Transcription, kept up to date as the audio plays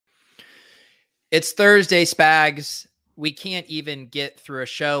It's Thursday, Spags. We can't even get through a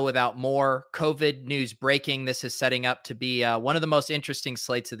show without more COVID news breaking. This is setting up to be one of the most interesting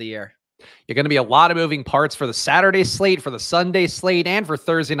slates of the year. You're going to be a lot of moving parts for the Saturday slate, for the Sunday slate, and for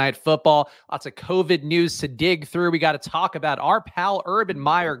Thursday night football. Lots of COVID news to dig through. We got to talk about our pal Urban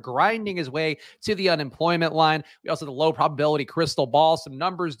Meyer grinding his way to the unemployment line. We also have the low probability crystal ball. Some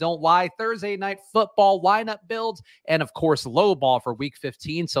numbers don't lie. Thursday night football lineup builds, and of course, low ball for week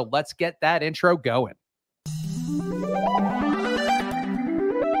 15. So let's get that intro going.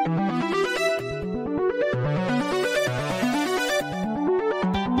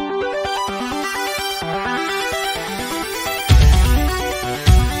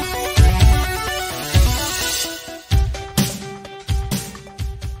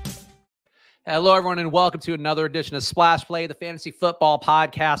 Hello, everyone, and welcome to another edition of Splash Play, the fantasy football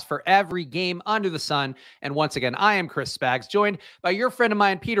podcast for every game under the sun. And once again, I am Chris Spags, joined by your friend of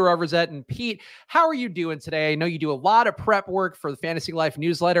mine, Peter Overzet. And Pete, how are you doing today? I know you do a lot of prep work for the Fantasy Life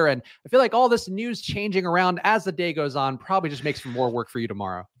newsletter, and I feel like all this news changing around as the day goes on probably just makes for more work for you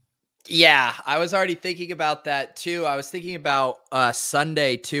tomorrow. Yeah, I was already thinking about that too. I was thinking about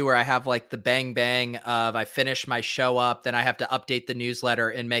Sunday too, where I have like the bang of I finish my show up, then I have to update the newsletter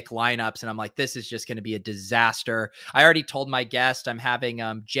and make lineups. And I'm like, this is just going to be a disaster. I already told my guest I'm having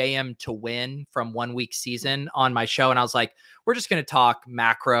JM to win from 1 week season on my show. And I was like, we're just going to talk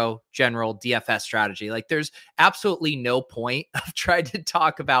macro general DFS strategy. Like there's absolutely no point of trying to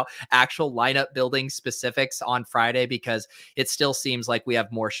talk about actual lineup building specifics on Friday because it still seems like we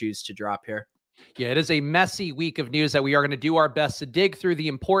have more shoes to drop here. Yeah, it is a messy week of news that we are going to do our best to dig through the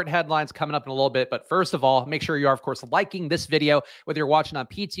important headlines coming up in a little bit. But first of all, make sure you are, of course, liking this video, whether you're watching on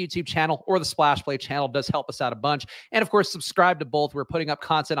Pete's YouTube channel or the Splash Play channel. It does help us out a bunch. And of course, subscribe to both. We're putting up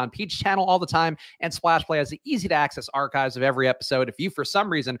content on Pete's channel all the time, and Splash Play has the easy to access archives of every episode. If you, for some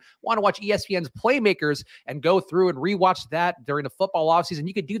reason, want to watch ESPN's Playmakers and go through and rewatch that during the football offseason,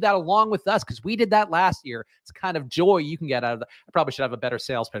 you could do that along with us because we did that last year. It's kind of joy you can get out of that. I probably should have a better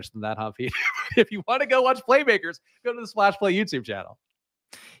sales pitch than that, huh, Pete? If you want to go watch Playmakers, go to the Splash Play YouTube channel.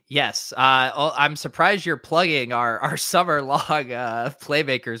 Yes. I'm surprised you're plugging our summer-long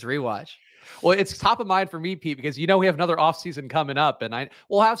Playmakers rewatch. Well, it's top of mind for me, Pete, because we have another offseason coming up, and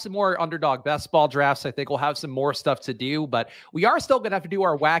we'll have some more underdog best ball drafts. I think we'll have some more stuff to do, but we are still going to have to do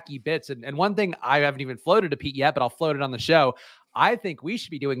our wacky bits. And one thing I haven't even floated to Pete yet, but I'll float it on the show. I think we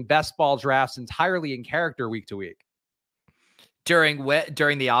should be doing best ball drafts entirely in character week to week. During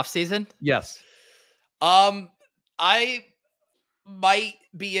the offseason? Yes. I might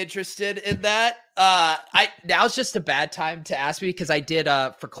be interested in that. Now's just a bad time to ask me because I did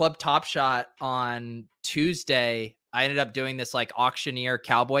for Club Top Shot on Tuesday. I ended up doing this like auctioneer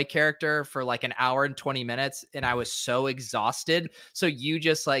cowboy character for like an hour and 20 minutes. And I was so exhausted. So you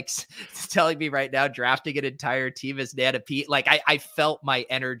just like telling me right now, drafting an entire team as Nana Pete, like I felt my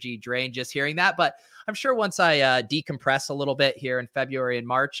energy drain just hearing that, but I'm sure once I decompress a little bit here in February and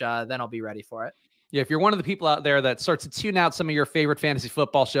March, then I'll be ready for it. Yeah, if you're one of the people out there that starts to tune out some of your favorite fantasy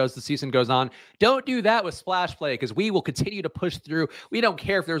football shows, the season goes on, don't do that with Splash Play because we will continue to push through. We don't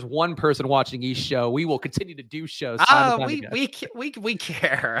care if there's one person watching each show. We will continue to do shows. We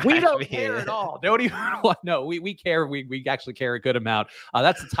care. We don't care at all. Don't even no, we care. We actually care a good amount.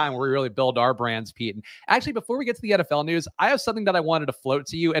 That's the time where we really build our brands, Pete. And actually, before we get to the NFL news, I have something that I wanted to float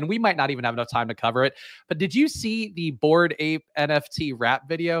to you, and we might not even have enough time to cover it. But did you see the Bored Ape NFT rap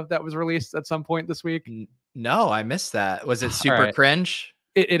video that was released at some point this week? No, I missed that. Was it super cringe?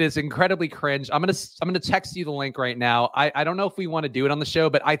 It is incredibly cringe. I'm gonna text you the link right now. I don't know if we want to do it on the show,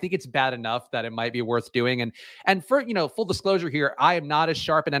 but I think it's bad enough that it might be worth doing. And for full disclosure here, I am not as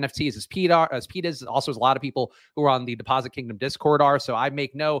sharp in NFTs as Pete is. Also, as a lot of people who are on the Deposit Kingdom Discord are. So I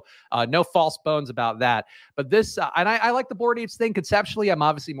make no false bones about that. But this and I like the Bored Apes thing conceptually. I'm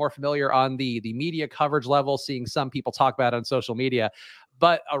obviously more familiar on the media coverage level, seeing some people talk about it on social media.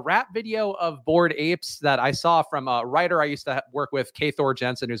 But a rap video of Bored Apes that I saw from a writer I used to work with, K. Thor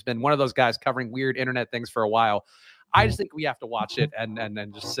Jensen, who's been one of those guys covering weird internet things for a while. I just think we have to watch it and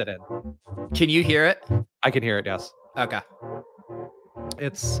just sit in. Can you hear it? I can hear it, yes. Okay.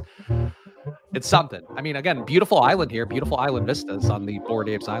 It's something. I mean, again, beautiful island here, beautiful island vistas on the Bored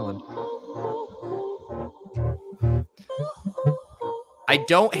Apes Island. I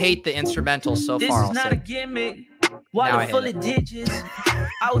don't hate the instrumental so far. This is not a gimmick. Water full of ditches.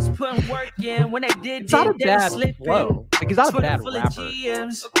 I was putting work in when they did. It's not a bad flow. Like, he's not a bad rapper.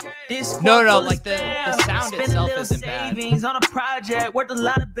 No, like the sound itself isn't bad. Savings on a project worth a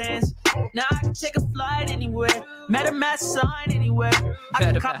lot of bands. Now I can take a flight anywhere, met a mass sign anywhere. I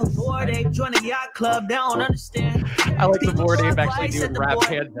can cop a board ape, join a yacht club, they don't understand. I like the board ape actually doing rap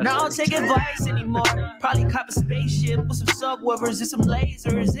hand. Now I don't take advice anymore. Probably cop a spaceship with some subwoofers and some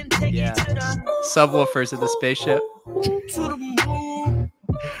lasers and take it to the subwoofers in the spaceship. To the moon.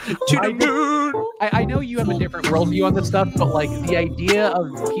 To the moon. I know you have a different worldview on this stuff, but like the idea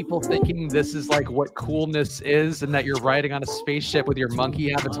of people thinking this is like what coolness is and that you're riding on a spaceship with your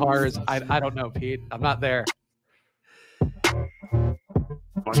monkey avatars, I don't know, Pete. I'm not there.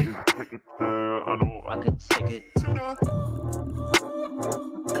 I could take it.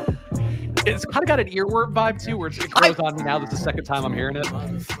 It's kind of got an earworm vibe too, where it grows on me now. That's the second time I'm hearing it.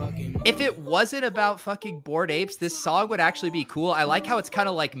 If it wasn't about fucking Bored Apes, this song would actually be cool. I like how it's kind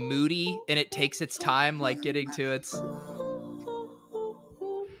of like moody and it takes its time, like getting to its.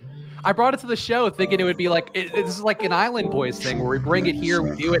 I brought it to the show thinking it would be like this is like an Island Boys thing where we bring it here,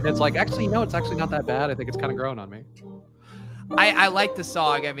 we do it, and it's like actually no, it's actually not that bad. I think it's kind of growing on me. I like the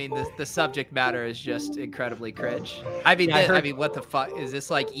song. I mean, the subject matter is just incredibly cringe. I mean, I mean, what the fuck is this,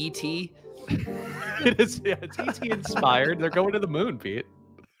 like E.T.? It is. Yeah, it's ET inspired. They're going to the moon, Pete.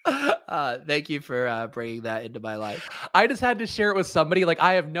 Thank you for bringing that into my life. I just had to share it with somebody. Like,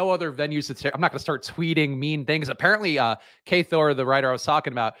 I have no other venues to share. I'm not going to start tweeting mean things. Apparently, K Thor, the writer I was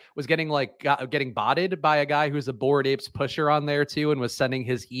talking about, was getting getting botted by a guy who's a Bored Apes pusher on there too, and was sending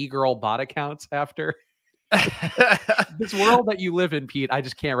his e-girl bot accounts after. This world that you live in, Pete, I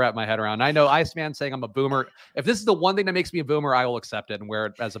just can't wrap my head around. I know Iceman saying I'm a boomer. If this is the one thing that makes me a boomer, I will accept it and wear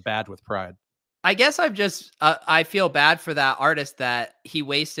it as a badge with pride. I guess I'm just, I feel bad for that artist that he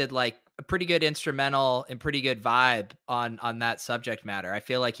wasted like a pretty good instrumental and pretty good vibe on that subject matter. I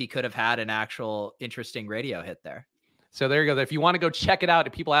feel like he could have had an actual interesting radio hit there. So there you go. If you want to go check it out,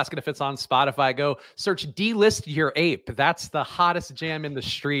 if people asking if it's on Spotify, go search Delist Your Ape. That's the hottest jam in the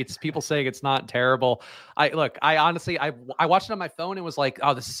streets. People saying it's not terrible. I honestly watched it on my phone and was like,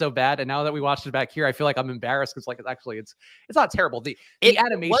 oh, this is so bad. And now that we watched it back here, I feel like I'm embarrassed because like it's not terrible. The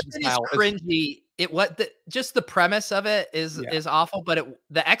animation style is cringy. Just the premise of it is awful, but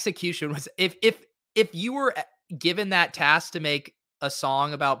the execution was if you were given that task to make a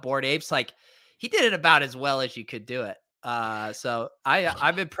song about Bored Apes, like he did it about as well as you could do it. So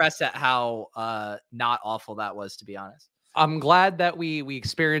I'm impressed at how not awful that was, to be honest. I'm glad that we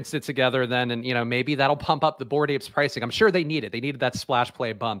experienced it together then, and maybe that'll pump up the Bored Apes pricing. I'm sure they need it. They needed that splash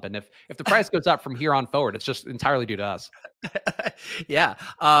play bump, and if the price goes up from here on forward, it's just entirely due to us. Yeah.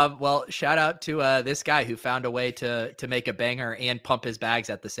 Well, shout out to this guy who found a way to make a banger and pump his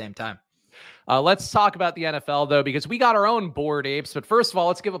bags at the same time. Let's talk about the NFL, though, because we got our own Bored Apes. But first of all,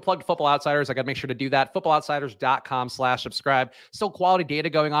 let's give a plug to Football Outsiders. I got to make sure to do that. FootballOutsiders.com/subscribe. Still quality data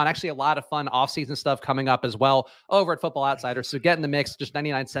going on. Actually, a lot of fun offseason stuff coming up as well over at Football Outsiders. So get in the mix. Just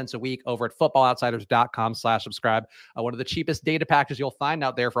 99 cents a week over at FootballOutsiders.com/subscribe. One of the cheapest data packages you'll find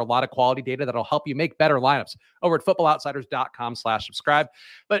out there for a lot of quality data that'll help you make better lineups over at FootballOutsiders.com/subscribe.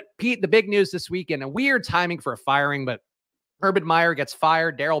 But Pete, the big news this weekend, a weird timing for a firing, but Urban Meyer gets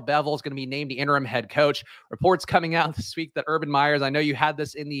fired. Darrell Bevell is going to be named the interim head coach. Reports coming out this week that Urban Meyer's, I know you had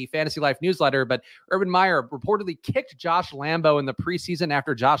this in the Fantasy Life newsletter, but Urban Meyer reportedly kicked Josh Lambo in the preseason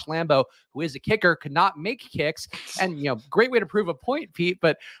after Josh Lambo, who is a kicker, could not make kicks. And, great way to prove a point, Pete.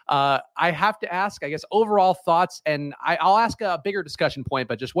 But I have to ask, I guess, overall thoughts. And I'll ask a bigger discussion point,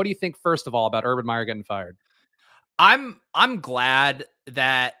 but just what do you think, first of all, about Urban Meyer getting fired? I'm glad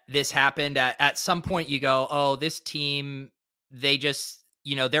that this happened. At some point you go, oh, this team, they just,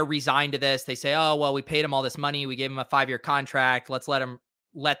 they're resigned to this. They say, oh, well, we paid him all this money. We gave him a 5-year contract. Let's let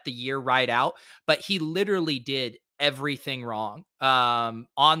the year ride out. But he literally did everything wrong, on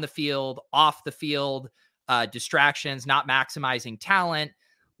the field, off the field, distractions, not maximizing talent,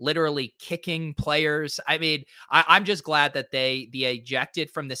 literally kicking players. I mean, I'm just glad that they ejected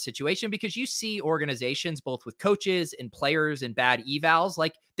from this situation, because you see organizations, both with coaches and players and bad evals,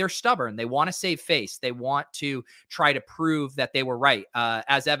 like they're stubborn. They want to save face. They want to try to prove that they were right,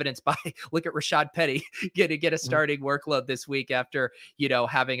 as evidenced by, look at Rashad Penny get a starting workload this week after,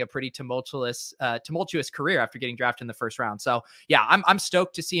 having a pretty tumultuous career after getting drafted in the first round. So yeah, I'm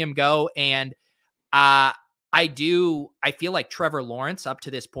stoked to see him go. And, I feel like Trevor Lawrence up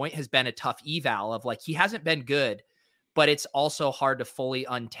to this point has been a tough eval of like, he hasn't been good, but it's also hard to fully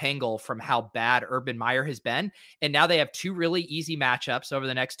untangle from how bad Urban Meyer has been. And now they have 2 really easy matchups over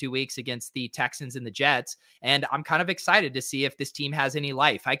the next 2 weeks against the Texans and the Jets. And I'm kind of excited to see if this team has any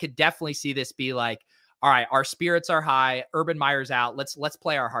life. I could definitely see this be like, all right, our spirits are high. Urban Meyer's out. Let's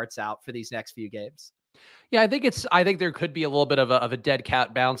play our hearts out for these next few games. Yeah, I think there could be a little bit of a dead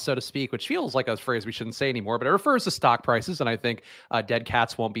cat bounce, so to speak, which feels like a phrase we shouldn't say anymore, but it refers to stock prices. And I think dead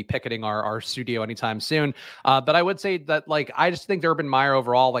cats won't be picketing our studio anytime soon. But I would say that, like, I just think Urban Meyer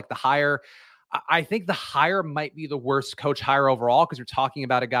overall, like, I think the hire might be the worst coach hire overall, because you're talking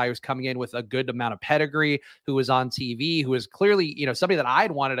about a guy who's coming in with a good amount of pedigree, who is on TV, who is clearly, somebody that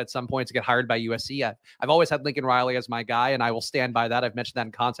I'd wanted at some point to get hired by USC. I've always had Lincoln Riley as my guy, and I will stand by that. I've mentioned that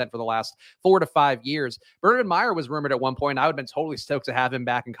in content for the last 4 to 5 years. Urban Meyer was rumored at one point. I would have been totally stoked to have him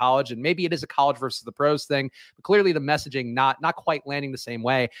back in college, and maybe it is a college versus the pros thing, but clearly the messaging not quite landing the same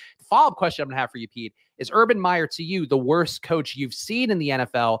way. The follow-up question I'm going to have for you, Pete, is Urban Meyer, to you, the worst coach you've seen in the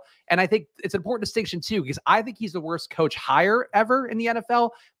NFL? And I think it's an important distinction, too, because I think he's the worst coach hire ever in the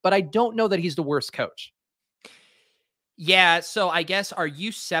NFL, but I don't know that he's the worst coach. Yeah, so I guess, are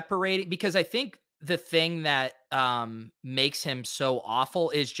you separating? Because I think the thing that makes him so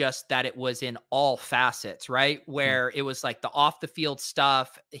awful is just that it was in all facets, right? Where it was like the off the field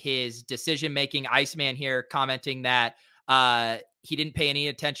stuff, his decision making. Iceman here commenting that he didn't pay any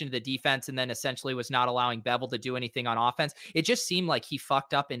attention to the defense, and then essentially was not allowing Bevel to do anything on offense. It just seemed like he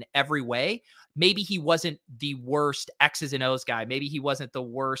fucked up in every way. Maybe he wasn't the worst X's and O's guy. Maybe he wasn't the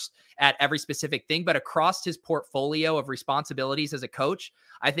worst at every specific thing, but across his portfolio of responsibilities as a coach,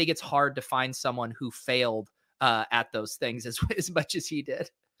 I think it's hard to find someone who failed at those things as much as he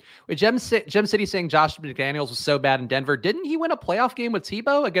did. Wait, Gem City saying Josh McDaniels was so bad in Denver. Didn't he win a playoff game with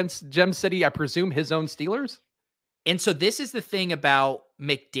Tebow against Gem City, I presume his own Steelers? And so this is the thing about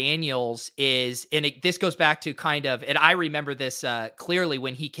McDaniels is, and this goes back to kind of, and I remember this clearly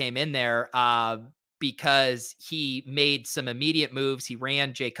when he came in there, because he made some immediate moves. He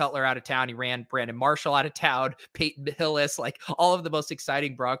ran Jay Cutler out of town. He ran Brandon Marshall out of town, Peyton Hillis, like all of the most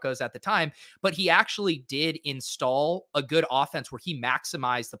exciting Broncos at the time. But he actually did install a good offense where he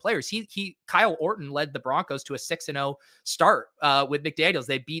maximized the players. Kyle Orton led the Broncos to a 6-0 start with McDaniels.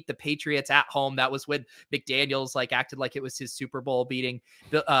 They beat the Patriots at home. That was when McDaniels like acted like it was his Super Bowl beating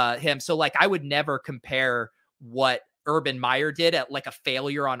him. So like, I would never compare what Urban Meyer did at like a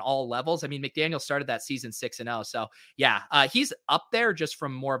failure on all levels. I mean, McDaniel started that season 6-0. So yeah, he's up there just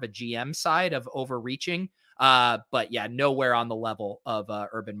from more of a GM side of overreaching. But yeah, nowhere on the level of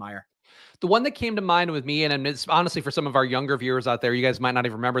Urban Meyer. The one that came to mind with me, and it's honestly for some of our younger viewers out there, you guys might not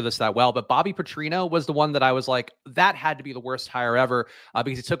even remember this that well, but Bobby Petrino was the one that I was like, that had to be the worst hire ever,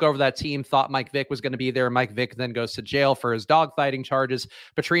 because he took over that team, thought Mike Vick was going to be there. Mike Vick then goes to jail for his dogfighting charges.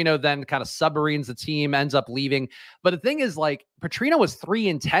 Petrino then kind of submarines the team, ends up leaving. But the thing is, like, Petrino was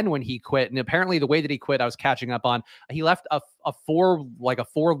 3-10 when he quit, and apparently the way that he quit, I was catching up on. He left a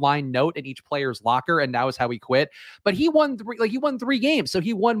 4-line note in each player's locker, and that was how he quit. But he won 3 games, so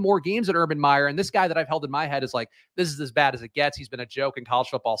he won more games at Urban Meyer. And this guy that I've held in my head is like, this is as bad as it gets. He's been a joke in college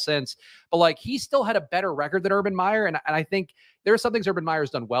football since, but like, he still had a better record than Urban Meyer. And I think there are some things Urban Meyer's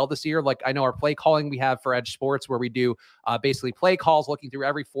done well this year. Like, I know our play calling we have for Edge Sports, where we do basically play calls, looking through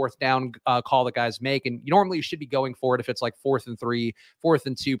every fourth down call that guys make. And normally you should be going for it if it's like 4th and 3, 4th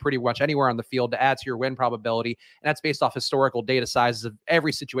and 2, pretty much anywhere on the field to add to your win probability. And that's based off historical data sizes of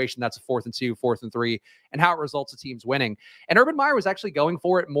every situation that's a 4th and 2, 4th and 3, and how it results in teams winning. And Urban Meyer was actually going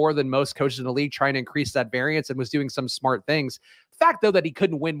for it more than most coaches in the league, trying to increase that variance, and was doing some smart things. The fact, though, that he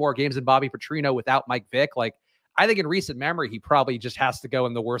couldn't win more games than Bobby Petrino without Mike Vick, like, I think in recent memory, he probably just has to go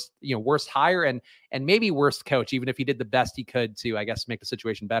in the worst hire and maybe worst coach, even if he did the best he could to, I guess, make the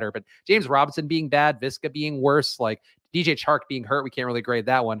situation better. But James Robinson being bad, Visca being worse, like DJ Chark being hurt, we can't really grade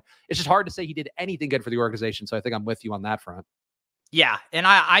that one. It's just hard to say he did anything good for the organization. So I think I'm with you on that front. Yeah. And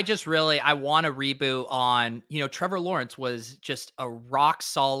I just really, I want to reboot on, Trevor Lawrence was just a rock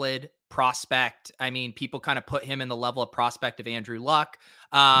solid prospect. I mean, people kind of put him in the level of prospect of Andrew Luck.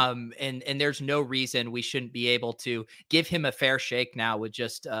 And there's no reason we shouldn't be able to give him a fair shake now with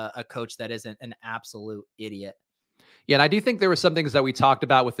just a coach that isn't an absolute idiot. Yeah, and I do think there were some things that we talked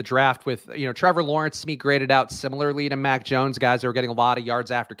about with the draft with, Trevor Lawrence, me graded out similarly to Mac Jones, guys that were getting a lot of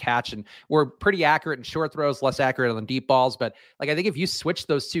yards after catch and were pretty accurate in short throws, less accurate on deep balls. But like, I think if you switch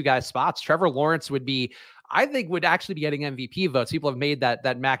those two guys' spots, Trevor Lawrence would actually be getting MVP votes. People have made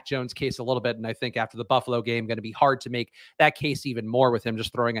that Mac Jones case a little bit. And I think after the Buffalo game, going to be hard to make that case even more with him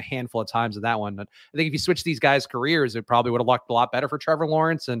just throwing a handful of times in that one. But I think if you switch these guys' careers, it probably would have looked a lot better for Trevor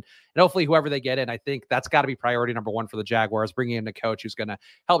Lawrence. And hopefully whoever they get in, I think that's got to be priority number one for the Jaguars, bringing in a coach who's going to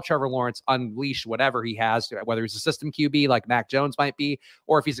help Trevor Lawrence unleash whatever he has, whether he's a system QB like Mac Jones might be,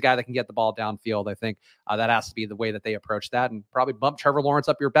 or if he's a guy that can get the ball downfield. I think that has to be the way that they approach that, and probably bump Trevor Lawrence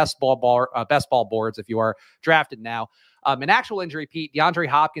up your best ball boards if you are drafted now. An actual injury, Pete, DeAndre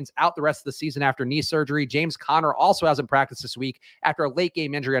Hopkins out the rest of the season after knee surgery. James Conner also hasn't practiced this week after a late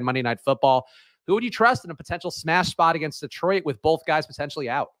game injury on Monday Night Football. Who would you trust in a potential smash spot against Detroit with both guys potentially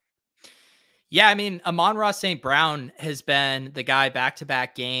out? Yeah, I mean, Amon-Ra St. Brown has been the guy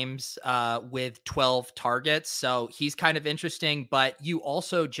back-to-back games with 12 targets. So he's kind of interesting, but you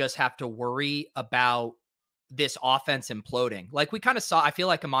also just have to worry about this offense imploding. Like we kind of saw, I feel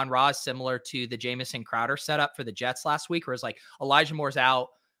like Amon-Ra is similar to the Jamison Crowder setup for the Jets last week, where it's like Elijah Moore's out,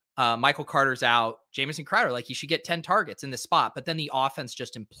 Michael Carter's out, Jamison Crowder, like he should get 10 targets in the spot, but then the offense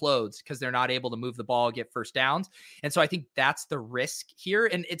just implodes because they're not able to move the ball, get first downs. And so I think that's the risk here.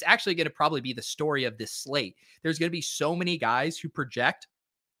 And it's actually going to probably be the story of this slate. There's going to be so many guys who project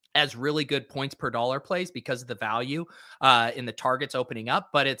as really good points per dollar plays because of the value in the targets opening up.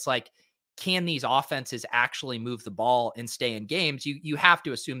 But it's like, can these offenses actually move the ball and stay in games? You have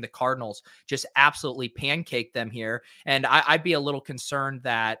to assume the Cardinals just absolutely pancake them here. And I'd be a little concerned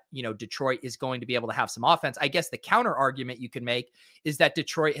that, Detroit is going to be able to have some offense. I guess the counter argument you can make is that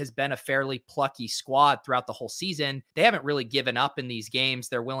Detroit has been a fairly plucky squad throughout the whole season. They haven't really given up in these games.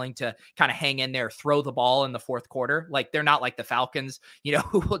 They're willing to kind of hang in there, throw the ball in the fourth quarter. Like they're not like the Falcons,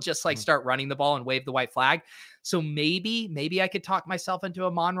 who will just like start running the ball and wave the white flag. So maybe I could talk myself into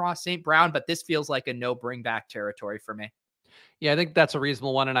Amon-Ra St. Brown, but this feels like a no bring back territory for me. Yeah, I think that's a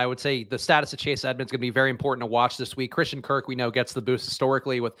reasonable one. And I would say the status of Chase Edmonds is going to be very important to watch this week. Christian Kirk, we know, gets the boost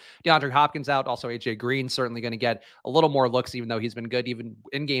historically with DeAndre Hopkins out. Also, AJ Green certainly going to get a little more looks, even though he's been good even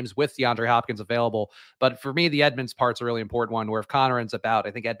in games with DeAndre Hopkins available. But for me, the Edmonds part's a really important one, where if Connor ends up out,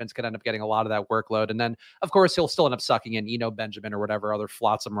 I think Edmonds could end up getting a lot of that workload. And then, of course, he'll still end up sucking in Eno Benjamin or whatever other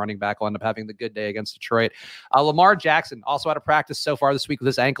flotsam running back will end up having the good day against Detroit. Lamar Jackson, also out of practice so far this week with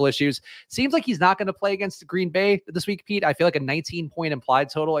his ankle issues. Seems like he's not going to play against Green Bay this week, Pete. I feel like a 19-point implied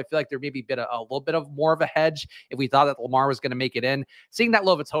total. I feel like there may be a little bit of more of a hedge if we thought that Lamar was going to make it in. Seeing that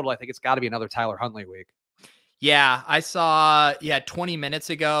low of a total, I think it's got to be another Tyler Huntley week. Yeah, I saw, 20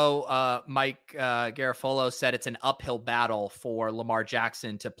 minutes ago, Mike Garafolo said it's an uphill battle for Lamar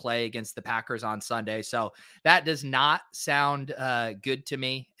Jackson to play against the Packers on Sunday. So that does not sound good to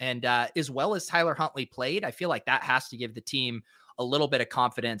me. And as well as Tyler Huntley played, I feel like that has to give the team a little bit of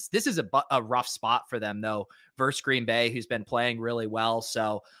confidence. This is a rough spot for them, though, versus Green Bay, who's been playing really well.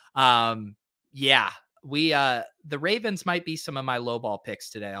 So, the Ravens might be some of my lowball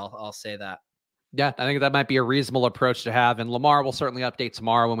picks today. I'll say that. Yeah, I think that might be a reasonable approach to have. And Lamar will certainly update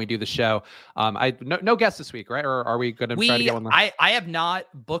tomorrow when we do the show. No guest this week, right? Or are we going to try to get one? I have not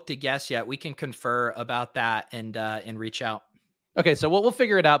booked a guest yet. We can confer about that and reach out. Okay, so we'll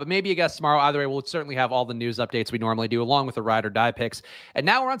figure it out, but maybe a guest tomorrow. Either way, we'll certainly have all the news updates we normally do, along with the ride or die picks. And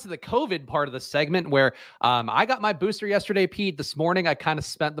now we're on to the COVID part of the segment, where I got my booster yesterday, Pete. This morning, I kind of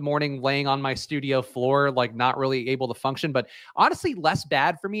spent the morning laying on my studio floor, like not really able to function. But honestly, less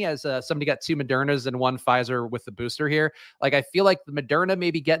bad for me as somebody got 2 Modernas and 1 Pfizer with the booster here. Like I feel like the Moderna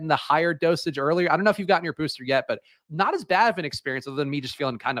maybe getting the higher dosage earlier. I don't know if you've gotten your booster yet, but not as bad of an experience other than me just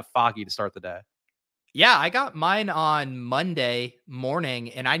feeling kind of foggy to start the day. Yeah, I got mine on Monday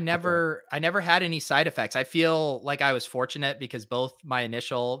morning and I never had any side effects. I feel like I was fortunate because both my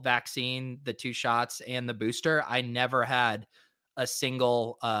initial vaccine, the 2 shots and the booster, I never had a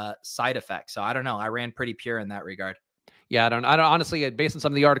single side effect. So I don't know. I ran pretty pure in that regard. Yeah, I don't honestly, based on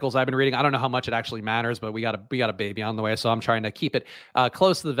some of the articles I've been reading, I don't know how much it actually matters, but we got a baby on the way. So I'm trying to keep it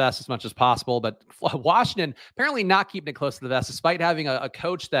close to the vest as much as possible. But Washington apparently not keeping it close to the vest, despite having a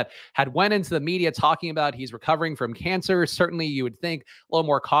coach that had went into the media talking about he's recovering from cancer. Certainly you would think a little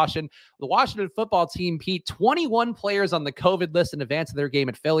more caution. The Washington football team, Pete, 21 players on the COVID list in advance of their game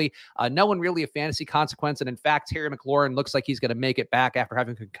at Philly. No one really a fantasy consequence. And in fact, Terry McLaurin looks like he's going to make it back after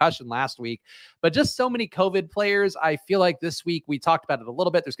having a concussion last week. But just so many COVID players, I feel like this week, we talked about it a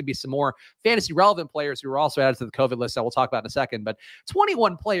little bit. There's going to be some more fantasy relevant players who are also added to the COVID list that we'll talk about in a second. But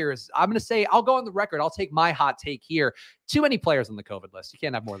 21 players, I'm going to say, I'll go on the record. I'll take my hot take here. Too many players on the COVID list. You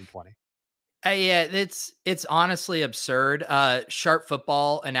can't have more than 20. Yeah, it's honestly absurd. Sharp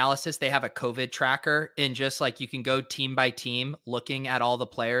Football Analysis, they have a COVID tracker, and just like you can go team by team looking at all the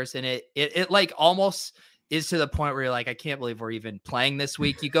players, and it like almost is to the point where you're like, I can't believe we're even playing this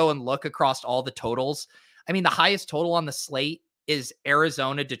week. You go and look across all the totals. I mean, the highest total on the slate is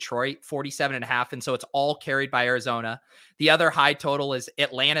Arizona, Detroit, 47.5. And so it's all carried by Arizona. The other high total is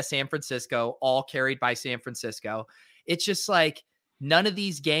Atlanta, San Francisco, all carried by San Francisco. It's just like none of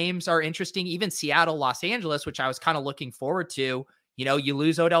these games are interesting. Even Seattle, Los Angeles, which I was kind of looking forward to, you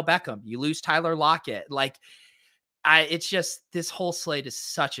lose Odell Beckham, you lose Tyler Lockett. Like it's just, this whole slate is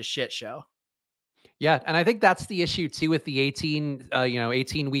such a shit show. Yeah, and I think that's the issue too with the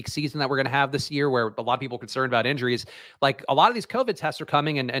 18-week season that we're going to have this year, where a lot of people are concerned about injuries. Like a lot of these COVID tests are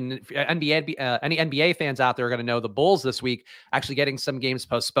coming, and any NBA fans out there are going to know the Bulls this week actually getting some games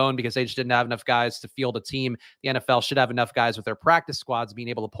postponed because they just didn't have enough guys to field a team. The NFL should have enough guys with their practice squads being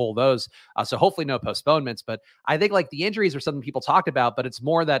able to pull those. So hopefully no postponements. But I think like the injuries are something people talked about, but it's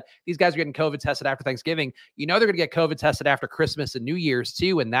more that these guys are getting COVID tested after Thanksgiving. They're going to get COVID tested after Christmas and New Year's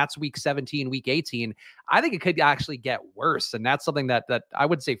too, and that's week 17, week 18. I think it could actually get worse. And that's something that I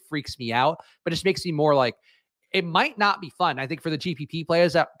would say freaks me out, but it just makes me more like it might not be fun. I think for the GPP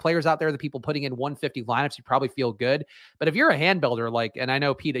players out there, the people putting in 150 lineups, you probably feel good. But if you're a hand builder, and I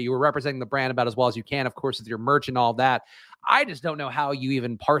know, Pete, you were representing the brand about as well as you can, of course, with your merch and all that, I just don't know how you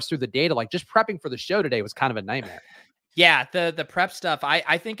even parse through the data. Like just prepping for the show today was kind of a nightmare. Yeah, the prep stuff,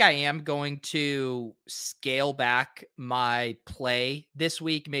 I think I am going to scale back my play this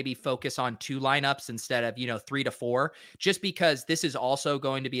week, maybe focus on 2 lineups instead of, 3 to 4, just because this is also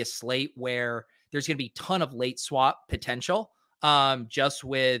going to be a slate where there's going to be a ton of late swap potential. Just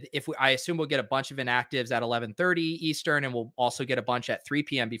with, I assume we'll get a bunch of inactives at 11:30 Eastern, and we'll also get a bunch at 3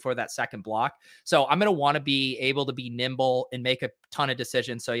 p.m. before that second block. So I'm going to want to be able to be nimble and make a ton of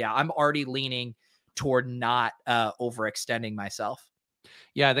decisions. So yeah, I'm already leaning toward not overextending myself.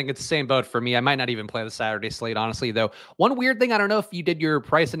 Yeah, I think it's the same boat for me. I might not even play the Saturday slate, honestly, though. One weird thing, I don't know if you did your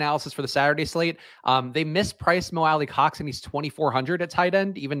price analysis for the Saturday slate. They mispriced Mo Alie-Cox, and he's 2,400 at tight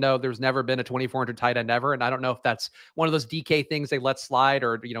end, even though there's never been a 2,400 tight end ever. And I don't know if that's one of those DK things they let slide,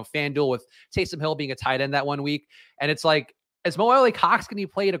 or, FanDuel with Taysom Hill being a tight end that one week. And it's like, is Mo Alie-Cox going to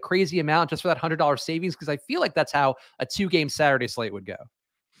be played a crazy amount just for that $100 savings? Because I feel like that's how a 2-game Saturday slate would go.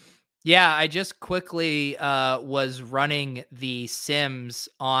 Yeah, I just quickly was running the sims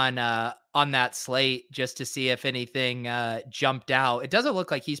on that slate just to see if anything jumped out. It doesn't look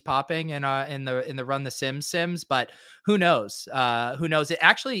like he's popping in the run the sims, but who knows? Who knows? It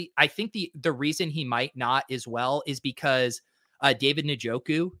actually, I think the reason he might not as well is because David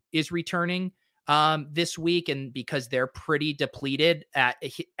Njoku is returning this week, and because they're pretty depleted I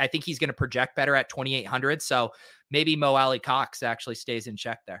think he's going to project better at 2,800. So maybe Mo Alie-Cox actually stays in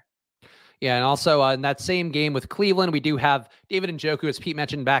check there. Yeah, and also in that same game with Cleveland, we do have David Njoku, as Pete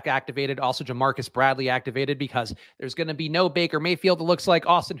mentioned, back activated. Also Jamarcus Bradley activated because there's going to be no Baker Mayfield. It looks like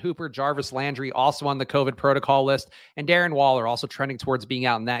Austin Hooper, Jarvis Landry also on the COVID protocol list, and Darren Waller also trending towards being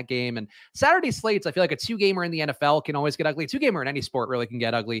out in that game. And Saturday slates, I feel like a 2-gamer in the NFL can always get ugly. 2-gamer in any sport really can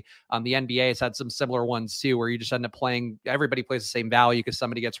get ugly. The NBA has had some similar ones too, where you just end up playing, everybody plays the same value because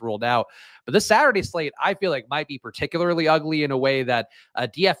somebody gets ruled out. But this Saturday slate, I feel like might be particularly ugly in a way that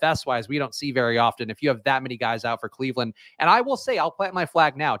DFS-wise, we don't see very often if you have that many guys out for Cleveland. And I will say, I'll plant my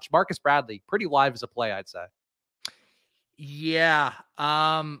flag now. Jamarcus Bradley, pretty live as a play, I'd say. Yeah.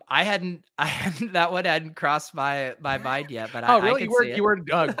 I hadn't that one hadn't crossed my mind yet, but really? You were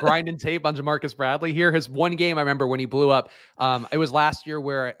grinding tape on Jamarcus Bradley here. His one game, I remember when he blew up, it was last year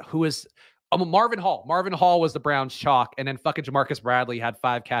where Marvin Hall. Marvin Hall was the Browns chalk, and then fucking Jamarcus Bradley had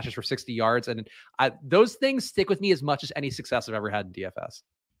 5 catches for 60 yards. And those things stick with me as much as any success I've ever had in DFS.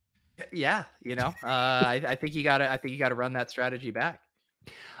 Yeah, I think you gotta run that strategy back.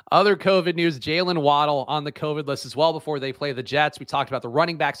 Other COVID news, Jalen Waddle on the COVID list as well before they play the Jets. We talked about the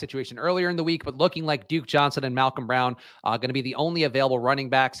running back situation earlier in the week, but looking like Duke Johnson and Malcolm Brown going to be the only available running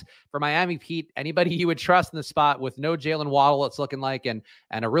backs for Miami. Pete, anybody you would trust in the spot with no Jalen Waddle, it's looking like, and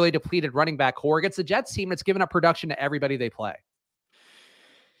a really depleted running back core against the Jets team that's given up production to everybody they play.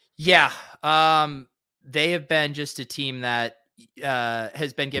 Yeah. They have been just a team that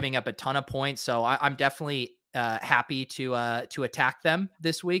has been giving up a ton of points. So I'm definitely happy to attack them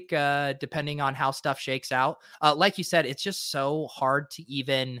this week, depending on how stuff shakes out. Like you said, it's just so hard to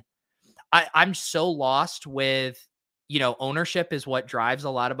even, I'm so lost with, ownership is what drives a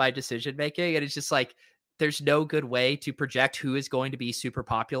lot of my decision making. And it's just like, there's no good way to project who is going to be super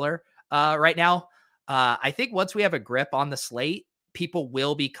popular right now. I think once we have a grip on the slate, people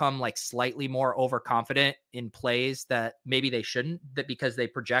will become like slightly more overconfident in plays that maybe they shouldn't, that because they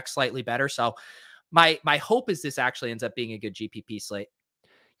project slightly better. So my hope is this actually ends up being a good GPP slate.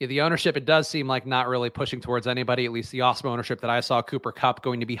 Yeah, the ownership, it does seem like not really pushing towards anybody, at least the Osmo ownership that I saw. Cooper Kupp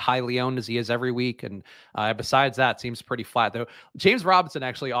going to be highly owned as he is every week. And besides that, seems pretty flat, though. James Robinson,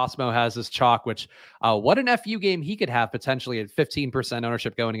 actually, Osmo has this chalk, which what an FU game he could have potentially at 15%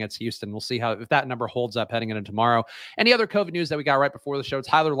 ownership going against Houston. We'll see if that number holds up heading into tomorrow. Any other COVID news that we got right before the show?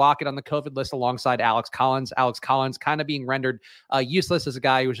 Tyler Lockett on the COVID list alongside Alex Collins. Alex Collins kind of being rendered useless as a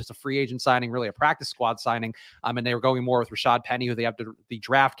guy who was just a free agent signing, really a practice squad signing. And they were going more with Rashad Penny, who they have the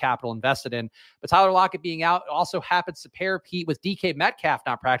draft draft capital invested in. But Tyler Lockett being out also happens to pair, Pete, with DK Metcalf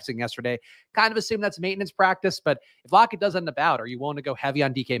not practicing yesterday. Kind of assume that's maintenance practice, but if Lockett does end up out, are you willing to go heavy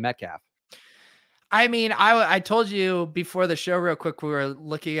on DK Metcalf? I mean, I told you before the show real quick, we were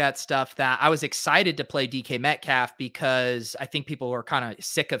looking at stuff that I was excited to play DK Metcalf because I think people were kind of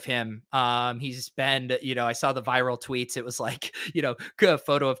sick of him. He's been, I saw the viral tweets. It was like, a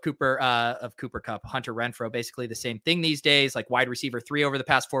photo of Cooper Kupp, Hunter Renfrow, basically the same thing these days, like wide receiver 3 over the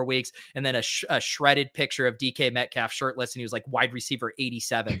past 4 weeks. And then a shredded picture of DK Metcalf shirtless. And he was like wide receiver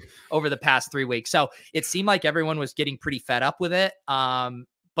 87 over the past 3 weeks. So it seemed like everyone was getting pretty fed up with it.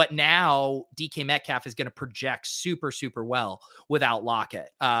 But now DK Metcalf is going to project super, super well without Lockett.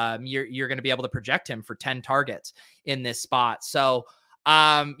 You're going to be able to project him for 10 targets in this spot. So,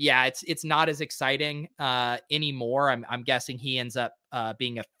 it's not as exciting anymore. I'm guessing he ends up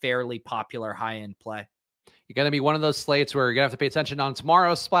being a fairly popular high-end play. You're going to be one of those slates where you're going to have to pay attention on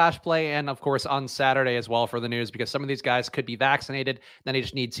tomorrow's splash play and, of course, on Saturday as well for the news, because some of these guys could be vaccinated. Then they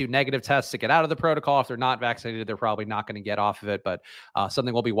just need 2 negative tests to get out of the protocol. If they're not vaccinated, they're probably not going to get off of it, but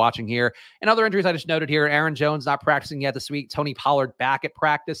something we'll be watching here. And other injuries I just noted here, Aaron Jones not practicing yet this week. Tony Pollard back at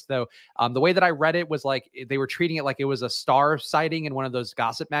practice, though. The way that I read it was like they were treating it like it was a star sighting in one of those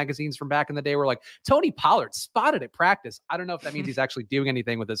gossip magazines from back in the day where like Tony Pollard spotted at practice. I don't know if that means he's actually doing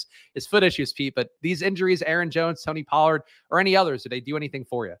anything with his foot issues, Pete, but these injuries, Aaron Jones, Tony Pollard, or any others, did they do anything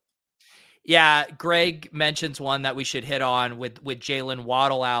for you? Yeah, Greg mentions one that we should hit on with Jalen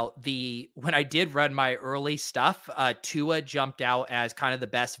Waddle out. When I did run my early stuff, Tua jumped out as kind of the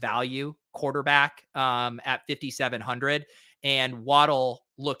best value quarterback at 5,700, and Waddle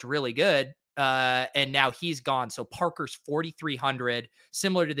looked really good. And now he's gone. So Parker's 4,300,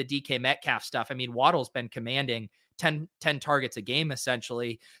 similar to the DK Metcalf stuff. I mean, Waddle's been commanding 10 targets a game,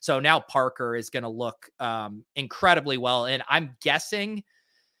 essentially. So now Parker is going to look incredibly well. And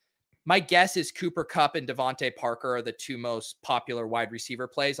my guess is Cooper Kupp and Devontae Parker are the 2 most popular wide receiver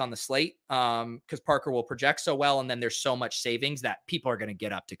plays on the slate because Parker will project so well. And then there's so much savings that people are going to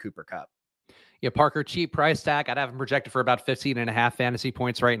get up to Cooper Kupp. Yeah, Parker, cheap price tag. I'd have him projected for about 15.5 fantasy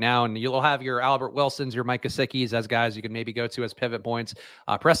points right now. And you'll have your Albert Wilsons, your Mike Gesicki's as guys you can maybe go to as pivot points.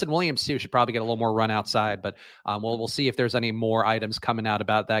 Preston Williams, too, should probably get a little more run outside. But we'll see if there's any more items coming out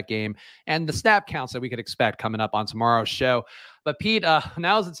about that game and the snap counts that we could expect coming up on tomorrow's show. But Pete,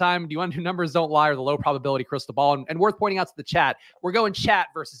 now's the time. Do you want to do numbers don't lie or the low probability crystal ball? And worth pointing out to the chat, we're going chat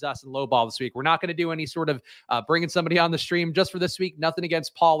versus us in low ball this week. We're not going to do any sort of bringing somebody on the stream just for this week. Nothing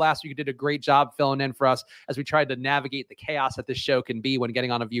against Paul last week. You did a great job filling in for us as we tried to navigate the chaos that this show can be when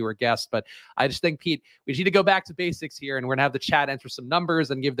getting on a viewer guest. But I just think, Pete, we need to go back to basics here, and we're going to have the chat enter some numbers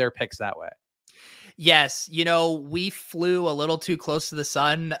and give their picks that way. Yes, we flew a little too close to the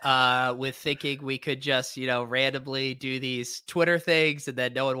sun with thinking we could just, randomly do these Twitter things, and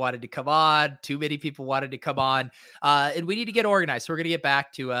then no one wanted to come on. Too many people wanted to come on, and we need to get organized. So we're going to get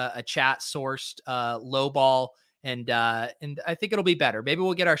back to a chat sourced low ball, and I think it'll be better. Maybe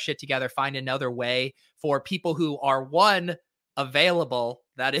we'll get our shit together, find another way for people who are available.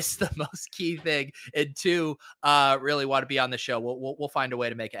 That is the most key thing, and 2, really want to be on the show. We'll find a way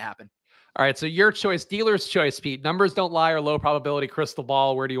to make it happen. All right, so your choice, dealer's choice, Pete. Numbers don't lie or low probability crystal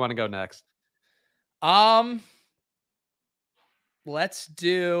ball. Where do you want to go next? Let's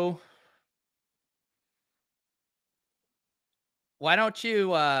do. Why don't you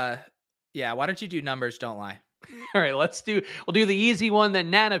do numbers don't lie? All right, we'll do the easy one. Then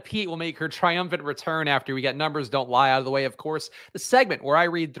Nana Pete will make her triumphant return after we get numbers don't lie out of the way. Of course, the segment where I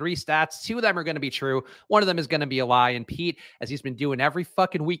read 3 stats, 2 of them are going to be true. 1 of them is going to be a lie. And Pete, as he's been doing every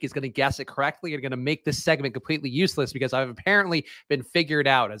fucking week, is going to guess it correctly and going to make this segment completely useless because I've apparently been figured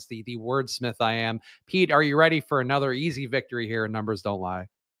out as the wordsmith I am. Pete, are you ready for another easy victory here in numbers don't lie?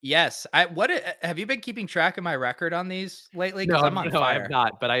 Yes. Have you been keeping track of my record on these lately? No, I'm on fire. I have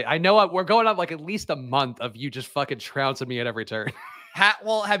not, but I know we're going on like at least a month of you just fucking trouncing me at every turn.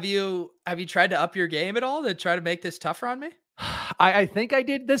 Well, have you tried to up your game at all to try to make this tougher on me? I think I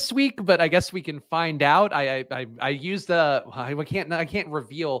did this week, but I guess we can find out. I used I can't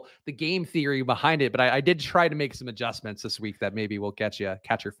reveal the game theory behind it, but I did try to make some adjustments this week that maybe will catch your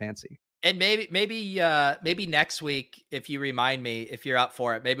fancy. And maybe next week, if you remind me, if you're up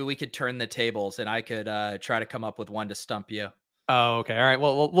for it, maybe we could turn the tables and I could try to come up with one to stump you. Oh, okay. All right.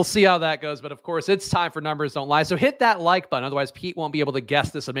 Well, we'll see how that goes. But of course, it's time for numbers don't lie. So hit that like button. Otherwise, Pete won't be able to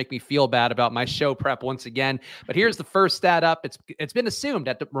guess this and make me feel bad about my show prep once again. But here's the first stat up. It's been assumed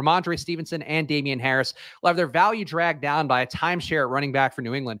that Ramondre Stevenson and Damian Harris will have their value dragged down by a timeshare at running back for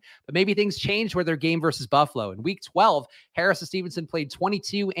New England. But maybe things changed with their game versus Buffalo. In week 12, Harris and Stevenson played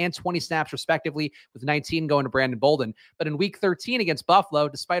 22 and 20 snaps respectively, with 19 going to Brandon Bolden. But in week 13 against Buffalo,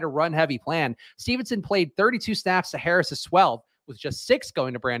 despite a run-heavy plan, Stevenson played 32 snaps to Harris's 12, with just 6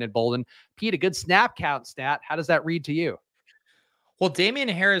 going to Brandon Bolden. Pete, a good snap count stat. How does that read to you? Well, Damian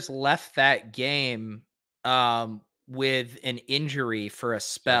Harris left that game with an injury for a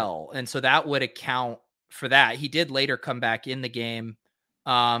spell. And so that would account for that. He did later come back in the game.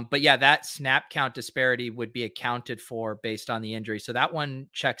 But yeah, that snap count disparity would be accounted for based on the injury. So that one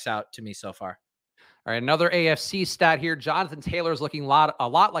checks out to me so far. All right, another AFC stat here. Jonathan Taylor is looking a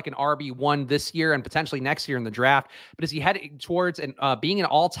lot like an RB1 this year and potentially next year in the draft. But as he headed towards being an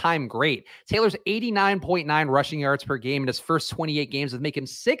all-time great, Taylor's 89.9 rushing yards per game in his first 28 games would make him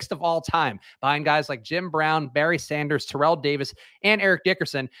 6th of all time, behind guys like Jim Brown, Barry Sanders, Terrell Davis, and Eric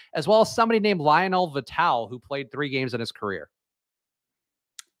Dickerson, as well as somebody named Lionel Vital, who played 3 games in his career.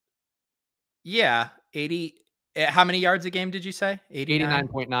 Yeah, 80. How many yards a game did you say?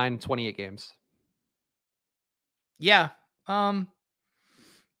 89.9, 28 games. Yeah. So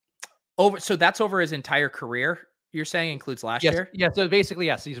that's over his entire career, you're saying, includes last year? Yeah. So basically,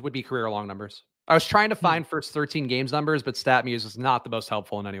 yes, these would be career long numbers. I was trying to find first 13 games numbers, but StatMuse is not the most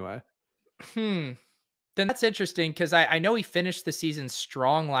helpful in any way. Then that's interesting, because I know he finished the season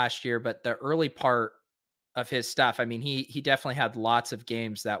strong last year, but the early part of his stuff, I mean, he definitely had lots of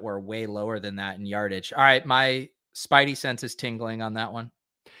games that were way lower than that in yardage. All right, my spidey sense is tingling on that one.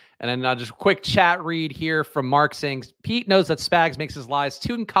 And then just a quick chat read here from Mark saying, Pete knows that Spags makes his lies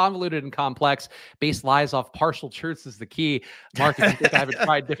too convoluted and complex. Based lies off partial truths is the key. Mark, if you think I haven't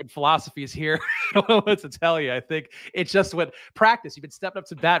tried different philosophies here, I don't know what to tell you. I think it's just what practice. You've been stepping up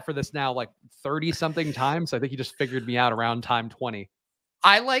to bat for this now like 30-something times. I think you just figured me out around time 20.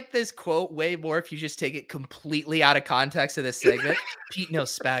 I like this quote way more if you just take it completely out of context of this segment. Pete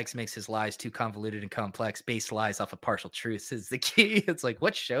knows Spags makes his lies too convoluted and complex. Based lies off of partial truths is the key. It's like,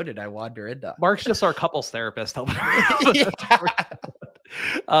 what show did I wander into? Mark's just our couples therapist.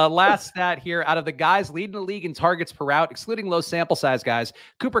 Last stat here, out of the guys leading the league in targets per route, excluding low sample size guys,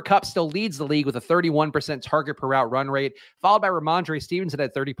 Cooper Kupp still leads the league with a 31% target per route run rate, followed by Ramondre Stevenson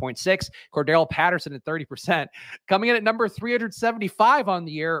at 30.6, Cordell Patterson at 30%. Coming in at number 375 on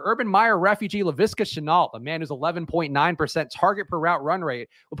the year, Urban Meyer refugee Laviska Shenault, a man who's 11.9% target per route run rate,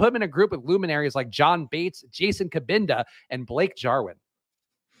 will put him in a group with luminaries like John Bates, Jason Kabinda, and Blake Jarwin.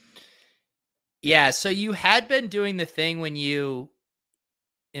 Yeah, so you had been doing the thing when you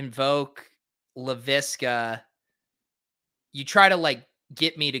invoke Laviska, you try to like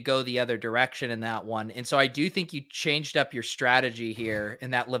get me to go the other direction in that one. And so I do think you changed up your strategy here,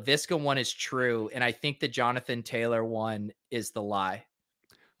 and that Laviska one is true. And I think the Jonathan Taylor one is the lie.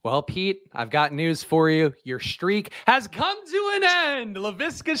 Well, Pete, I've got news for you. Your streak has come to an end.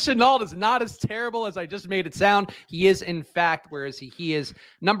 Laviska Shenault is not as terrible as I just made it sound. He is, in fact, where is he? He is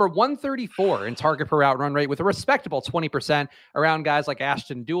number 134 in target per route run rate with a respectable 20% around guys like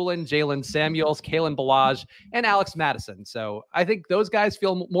Ashton Dulin, Jalen Samuels, Kalen Balaj, and Alex Madison. So I think those guys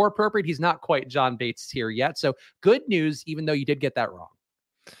feel more appropriate. He's not quite John Bates here yet. So good news, even though you did get that wrong.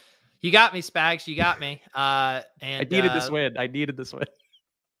 You got me, Spags. You got me. And I needed this win.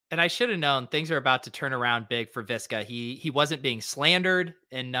 And I should have known things are about to turn around big for Viska. He wasn't being slandered,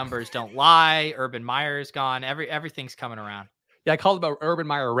 and numbers don't lie. Urban Meyer is gone. Everything's coming around. Yeah, I called him Urban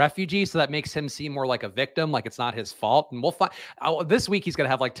Meyer a refugee, so that makes him seem more like a victim, like it's not his fault. And we'll find this week he's going to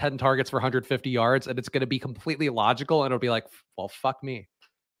have like 10 targets for 150 yards, and it's going to be completely logical, and it'll be like, well, fuck me.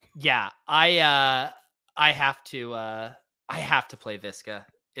 Yeah, I have to play Viska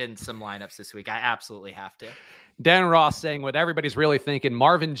in some lineups this week. I absolutely have to. Dan Ross saying what everybody's really thinking,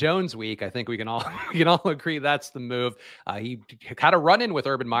 Marvin Jones week. I think we can all agree that's the move. He had a run-in with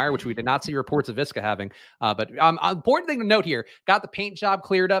Urban Meyer, which we did not see reports of Viska having. But important thing to note here, got the paint job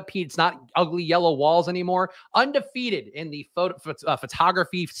cleared up. Pete, it's not ugly yellow walls anymore. Undefeated in the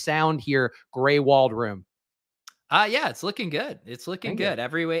photography sound here, gray walled room. Yeah, it's looking good. It's looking good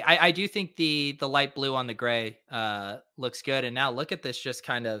every way. I do think the light blue on the gray looks good. And now look at this just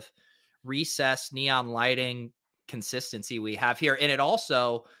kind of recessed neon lighting consistency we have here. And it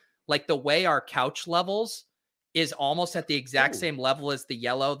also, like, the way our couch levels is almost at the exact same level as the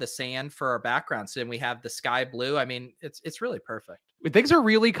yellow, the sand for our backgrounds. And we have the sky blue. I mean, it's really perfect. Things are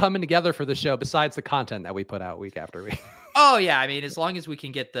really coming together for the show besides the content that we put out week after week. Oh yeah. I mean, as long as we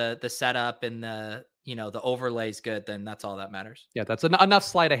can get the setup and the overlays good, then that's all that matters. Yeah, that's enough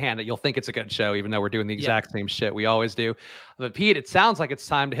sleight of hand that you'll think it's a good show, even though we're doing the exact same shit we always do. But Pete, it sounds like it's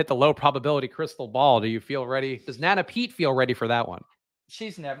time to hit the low probability crystal ball. Do you feel ready? Does Nana Pete feel ready for that one?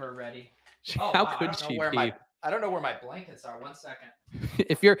 She's never ready. How could she be? I don't know where my blankets are. 1 second.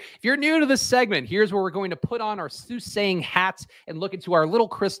 If you're new to this segment, here's where we're going to put on our soothsaying hats and look into our little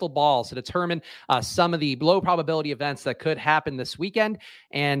crystal balls to determine some of the low probability events that could happen this weekend.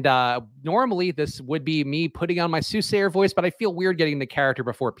 And normally this would be me putting on my soothsayer voice, but I feel weird getting the character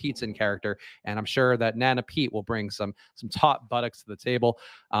before Pete's in character. And I'm sure that Nana Pete will bring some taut buttocks to the table.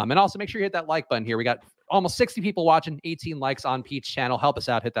 And also make sure you hit that like button here. We got almost 60 people watching, 18 likes on Pete's channel. Help us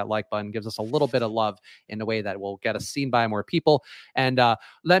out. Hit that like button. Gives us a little bit of love in a way that will get us seen by more people. And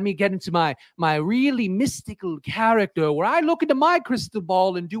let me get into my really mystical character where I look into my crystal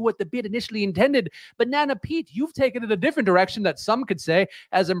ball and do what the bit initially intended. But Nana Pete, you've taken it a different direction that some could say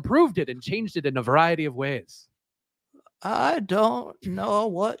has improved it and changed it in a variety of ways. I don't know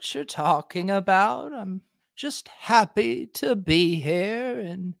what you're talking about. I'm just happy to be here,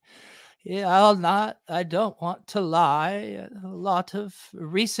 and yeah, I don't want to lie. A lot of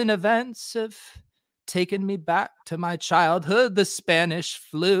recent events have taken me back to my childhood. The Spanish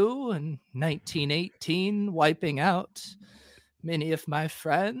flu in 1918, wiping out many of my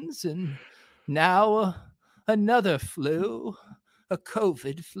friends, and now another flu, a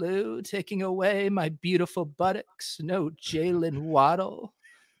COVID flu, taking away my beautiful buttocks. No Jalen Waddle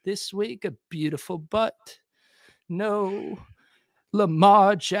this week, a beautiful butt. No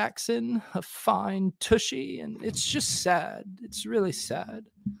Lamar Jackson, a fine tushy, and it's just sad. It's really sad.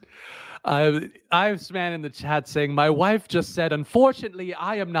 I've man in the chat saying, my wife just said, unfortunately,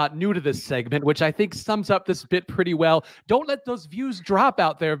 I am not new to this segment, which I think sums up this bit pretty well. Don't let those views drop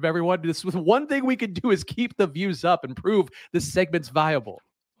out there, everyone. This was one thing we can do is keep the views up and prove this segment's viable.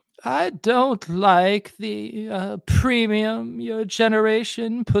 I don't like the premium your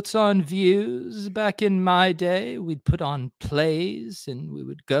generation puts on views. Back in my day, we'd put on plays and we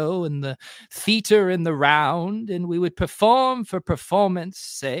would go in the theater in the round and we would perform for performance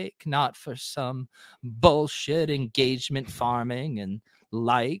sake, not for some bullshit engagement farming and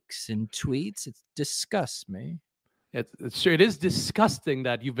likes and tweets. It disgusts me. It is disgusting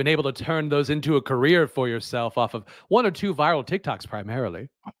that you've been able to turn those into a career for yourself off of 1 or 2 viral TikToks primarily.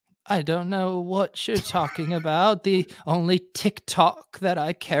 I don't know what you're talking about. The only TikTok that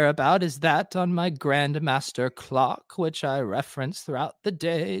I care about is that on my Grandmaster clock, which I reference throughout the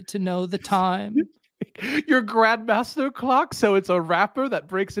day to know the time. Your Grandmaster clock? So it's a rapper that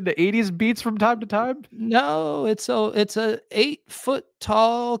breaks into 80s beats from time to time? No, it's a 8-foot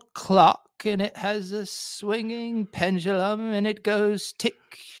tall clock, and it has a swinging pendulum, and it goes tick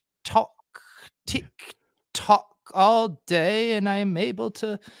tock all day, and I'm able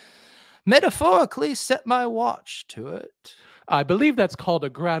to metaphorically set my watch to it. I believe that's called a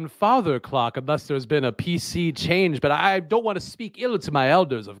grandfather clock, unless there's been a PC change, but I don't want to speak ill to my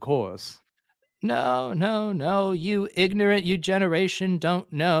elders, of course. No, you ignorant, you generation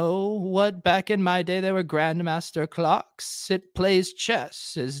don't know what back in my day there were Grandmaster clocks. It plays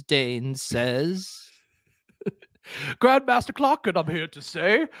chess, as Dane says. Grandmaster clock, and I'm here to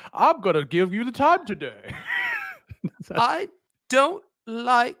say, I'm going to give you the time today. I don't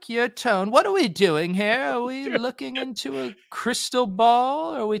like your tone. What are we doing here? Are we looking into a crystal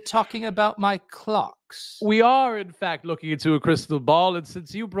ball? Or are we talking about my clocks? We are, in fact, looking into a crystal ball. And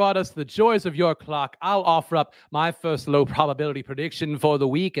since you brought us the joys of your clock, I'll offer up my first low probability prediction for the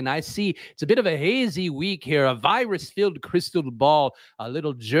week. And I see it's a bit of a hazy week here, a virus-filled crystal ball,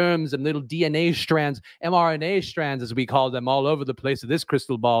 little germs and little DNA strands, mRNA strands, as we call them, all over the place of this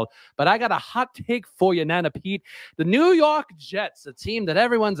crystal ball. But I got a hot take for you, Nana Pete. The New York Jets, a team that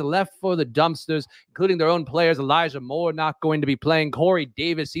everyone's left for the dumpsters, including their own players. Elijah Moore not going to be playing. Corey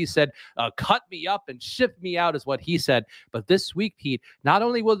Davis, he said, cut me up and ship me out is what he said. But this week, Pete, not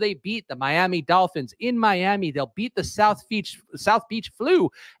only will they beat the Miami Dolphins in Miami, they'll beat the South Beach Flu,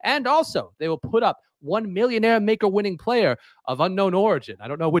 and also they will put up one millionaire maker winning player of unknown origin. I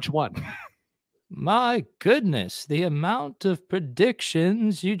don't know which one. My goodness, the amount of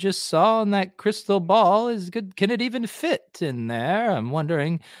predictions you just saw in that crystal ball is good. Can it even fit in there? I'm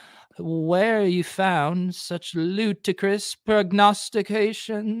wondering where you found such ludicrous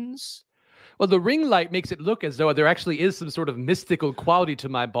prognostications. Well, the ring light makes it look as though there actually is some sort of mystical quality to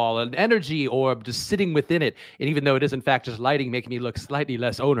my ball, an energy orb just sitting within it. And even though it is, in fact, just lighting, making me look slightly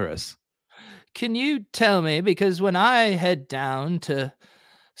less onerous. Can you tell me, because when I head down to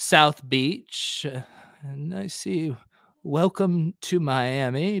South Beach and I see welcome to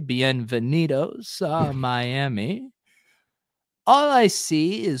Miami, bienvenidos a Miami, all I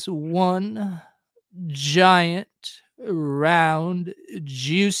see is one giant, round,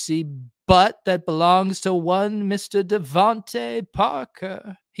 juicy butt that belongs to one Mr. Devontae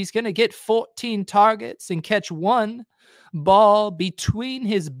Parker. He's going to get 14 targets and catch one ball between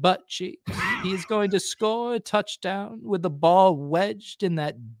his butt cheeks. He's going to score a touchdown with the ball wedged in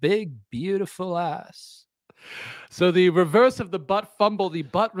that big, beautiful ass. So the reverse of the butt fumble, the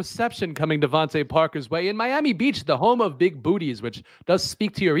butt reception coming Devontae Parker's way in Miami Beach, the home of big booties, which does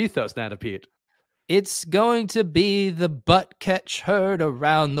speak to your ethos, Nana Pete. It's going to be the butt catch heard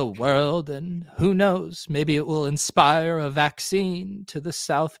around the world, and who knows, maybe it will inspire a vaccine to the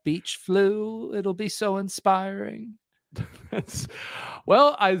South Beach flu. It'll be so inspiring.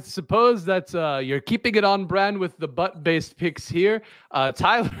 Well, I suppose that you're keeping it on brand with the butt-based picks here.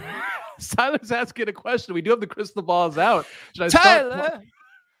 Tyler's asking a question. We do have the crystal balls out. Tyler,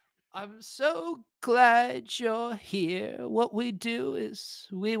 I'm so glad you're here. What we do is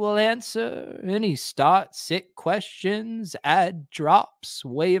we will answer any start sit questions, ad drops,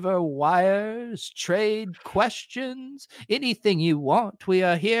 waiver wires, trade questions, anything you want. We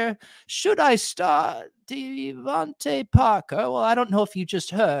are here. Should I start Devontae Parker? Well, I don't know if you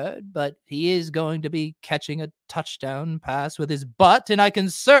just heard, but he is going to be catching a touchdown pass with his butt, and I can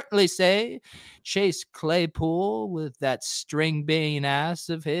certainly say Chase Claypool with that string bean ass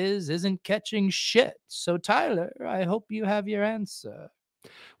of his isn't catching shit. So Tyler, I hope you have your answer.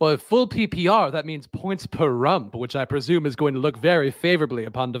 Well, if full PPR, that means points per rump, which I presume is going to look very favorably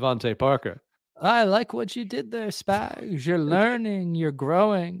upon Devontae Parker. I like what you did there, Spags. You're learning, you're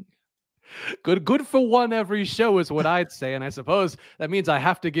growing. Good for one every show is what I'd say. And I suppose that means I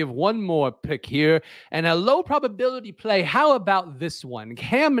have to give one more pick here. And a low probability play. How about this one?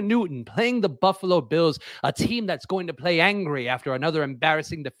 Cam Newton playing the Buffalo Bills, a team that's going to play angry after another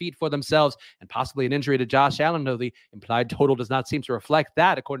embarrassing defeat for themselves and possibly an injury to Josh Allen, though the implied total does not seem to reflect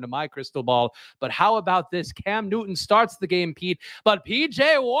that, according to my crystal ball. But how about this? Cam Newton starts the game, Pete, but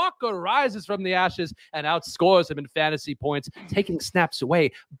PJ Walker rises from the ashes and outscores him in fantasy points, taking snaps away,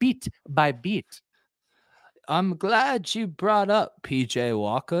 beat by beat. I'm glad you brought up PJ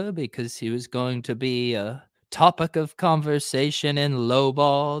Walker because he was going to be a topic of conversation in low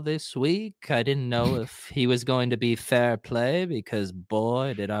ball this week. I didn't know if he was going to be fair play because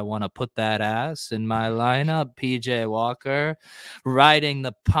boy, did I want to put that ass in my lineup. PJ Walker riding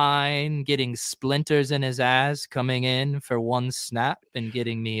the pine, getting splinters in his ass, coming in for one snap and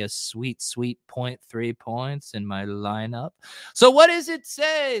getting me a sweet 0.3 points in my lineup. So what does it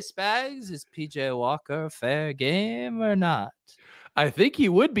say, Spags? Is PJ Walker fair game or not? I think he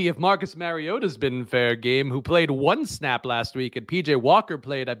would be if Marcus Mariota's been in fair game, who played one snap last week, and PJ Walker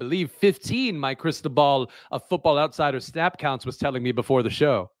played, I believe, 15. My crystal ball of Football Outsider snap counts was telling me before the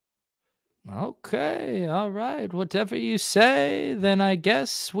show. Okay, all right. Whatever you say, then I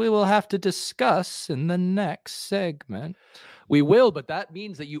guess we will have to discuss in the next segment. We will, but that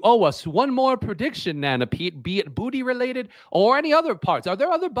means that you owe us one more prediction, Nana Pete, be it booty related or any other parts. Are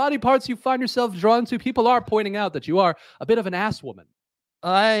there other body parts you find yourself drawn to? People are pointing out that you are a bit of an ass woman.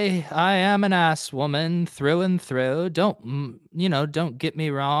 I am an ass woman through and through. Don't get me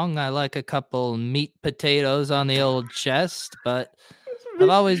wrong. I like a couple meat potatoes on the old chest, but I've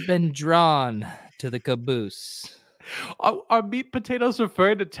always been drawn to the caboose. Are meat potatoes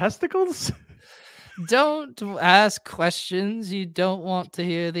referring to testicles? Don't ask questions you don't want to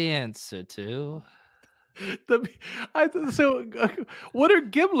hear the answer to. So, what are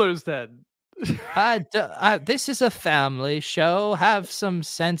gibblers then? This is a family show. Have some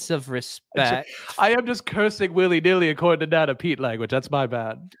sense of respect. I am just cursing willy-nilly according to Nana Pete language. That's my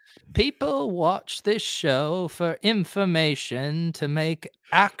bad. People watch this show for information to make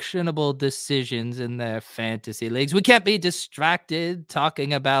actionable decisions in their fantasy leagues. We can't be distracted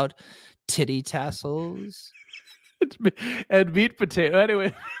talking about titty tassels and meat potato.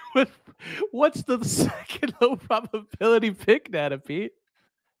 Anyway, what's the second low probability pick, Nana Pete?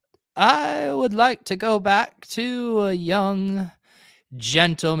 I would like to go back to a young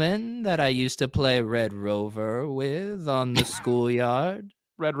gentleman that I used to play Red Rover with on the schoolyard.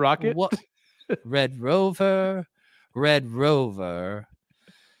 Red Rocket? What? Red Rover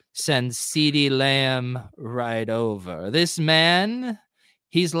sends CeeDee Lamb right over. This man,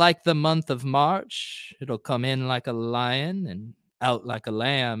 he's like the month of March. It'll come in like a lion and out like a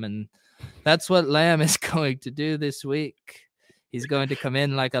lamb. And that's what Lamb is going to do this week. He's going to come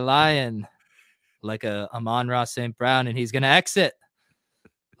in like a lion, like a Amon-Ra St. Brown, and he's going to exit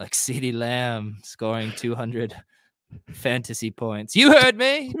like CeeDee Lamb, scoring 200 fantasy points. You heard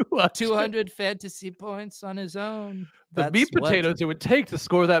me. 200 fantasy points on his own. The meat potatoes it would take to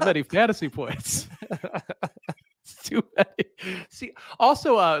score that many fantasy points. Too many. See,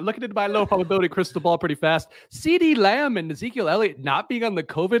 also looking into my low probability crystal ball pretty fast. CeeDee Lamb and Ezekiel Elliott not being on the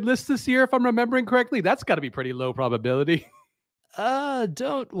COVID list this year, if I'm remembering correctly, that's got to be pretty low probability.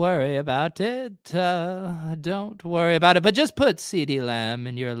 Don't worry about it. Don't worry about it. But just put CeeDee Lamb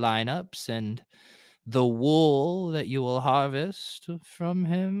in your lineups, and the wool that you will harvest from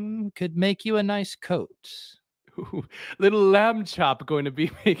him could make you a nice coat. Ooh, little lamb chop going to be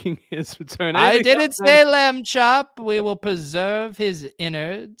making his return. I didn't say lamb chop. We will preserve his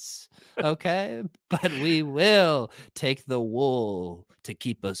innards, okay? But we will take the wool to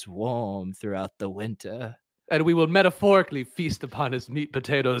keep us warm throughout the winter. And we will metaphorically feast upon his meat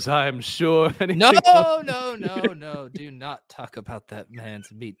potatoes, I am sure. No. Do not talk about that man's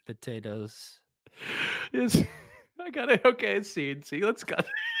meat potatoes. Yes, I got it. Okay, see, let's go.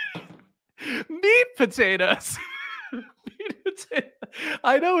 Meat potatoes. Meat potato.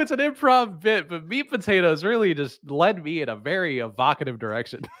 I know it's an improv bit, but meat potatoes really just led me in a very evocative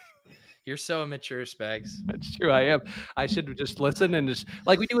direction. You're so immature, Spags. That's true. I am. I should just listen and just,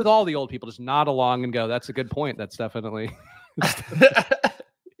 like we do with all the old people, just nod along and go, that's a good point. That's definitely.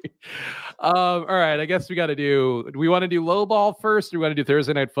 All right. I guess we got to do we want to do low ball first, or we want to do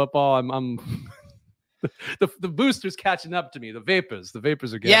Thursday Night Football? I'm the booster's catching up to me. The vapors are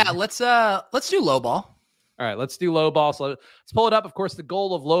getting. Yeah, let's do low ball. All right, let's do low ball. So let's pull it up. Of course, the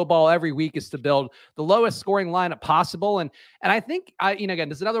goal of low ball every week is to build the lowest scoring lineup possible. And I think again,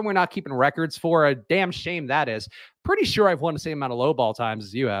 there's another one we're not keeping records for. A damn shame that is. Pretty sure I've won the same amount of low ball times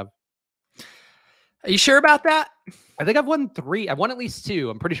as you have. Are you sure about that? I think I've won 3. I've won at least 2.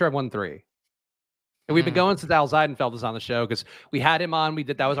 I'm pretty sure I've won 3. And we've been going since Al Zeidenfeld was on the show because we had him on.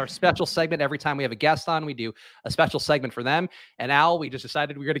 That was our special segment. Every time we have a guest on, we do a special segment for them. And Al, we just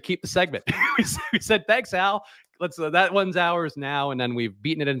decided we were going to keep the segment. we said, thanks, Al. That one's ours now. And then we've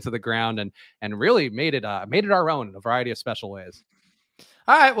beaten it into the ground and really made it our own in a variety of special ways.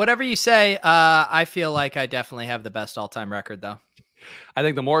 All right, whatever you say. I feel like I definitely have the best all-time record, though. I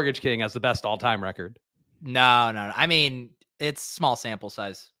think the Mortgage King has the best all-time record. No. I mean, it's small sample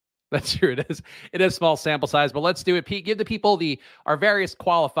size. That's true. It is small sample size, but let's do it. Pete, give the people our various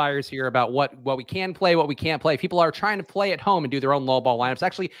qualifiers here about what we can play, what we can't play. People are trying to play at home and do their own low ball lineups,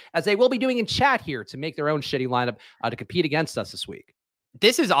 actually, as they will be doing in chat here to make their own shitty lineup to compete against us this week.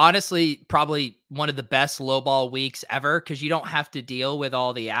 This is honestly probably one of the best low ball weeks ever because you don't have to deal with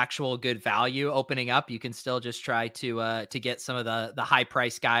all the actual good value opening up. You can still just try to get some of the high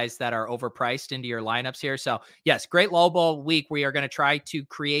price guys that are overpriced into your lineups here. So yes, great low ball week. We are going to try to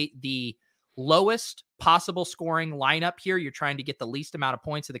create the lowest possible scoring lineup here. You're trying to get the least amount of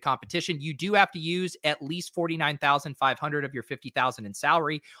points of the competition. You do have to use at least 49,500 of your 50,000 in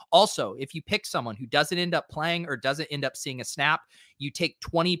salary. Also, if you pick someone who doesn't end up playing or doesn't end up seeing a snap, you take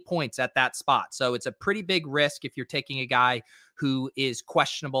 20 points at that spot. So it's a pretty big risk if you're taking a guy who is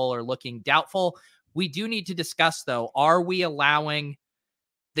questionable or looking doubtful. We do need to discuss, though, are we allowing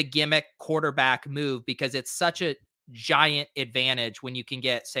the gimmick quarterback move? Because it's such a giant advantage when you can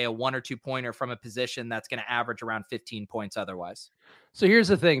get, say, a 1 or 2 pointer from a position that's going to average around 15 points otherwise. So here's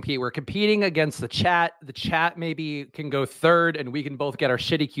the thing, Pete. We're competing against the chat. The chat maybe can go third, and we can both get our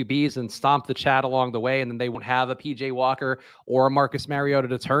shitty QBs and stomp the chat along the way, and then they won't have a PJ Walker or a Marcus Mariota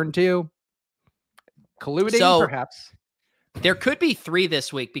to turn to. Colluding, perhaps. There could be 3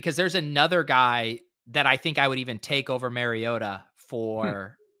 this week because there's another guy that I think I would even take over Mariota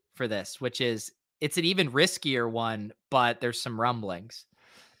for this, which is it's an even riskier one, but there's some rumblings.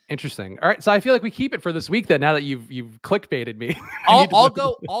 Interesting. All right, so I feel like we keep it for this week then. Now that you've clickbaited me, I'll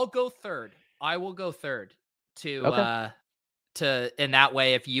go third. I will go third to in that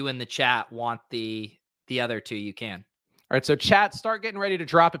way. If you in the chat want the other 2, you can. All right, so chat, start getting ready to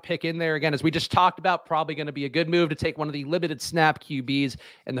drop a pick in there. Again, as we just talked about, probably going to be a good move to take one of the limited snap QBs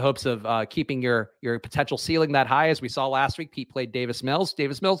in the hopes of keeping your potential ceiling that high. As we saw last week, Pete played Davis Mills.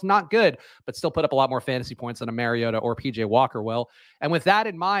 Davis Mills, not good, but still put up a lot more fantasy points than a Mariota or PJ Walker will. And with that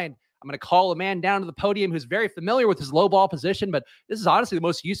in mind, I'm going to call a man down to the podium who's very familiar with his low ball position, but this is honestly the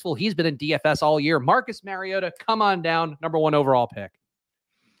most useful he's been in DFS all year. Marcus Mariota, come on down, number 1 overall pick.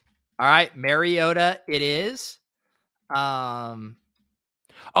 All right, Mariota it is. Oh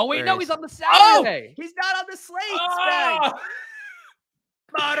wait, no, he's on the Saturday. Oh, he's not on the slate.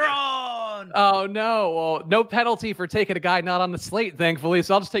 Padron. Oh no. Well, no penalty for taking a guy not on the slate, thankfully.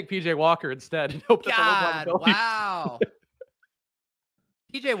 So I'll just take PJ Walker instead. God, wow.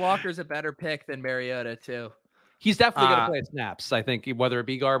 PJ Walker's a better pick than Mariota too. He's definitely going to play snaps, I think, whether it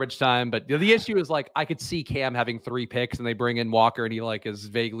be garbage time. But the issue is, like, I could see Cam having 3 picks and they bring in Walker and he is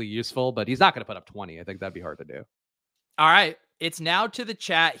vaguely useful, but he's not going to put up 20. I think that'd be hard to do. All right. It's now to the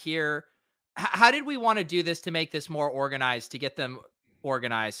chat here. How did we want to do this to make this more organized, to get them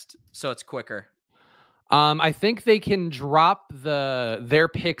organized so it's quicker? I think they can drop their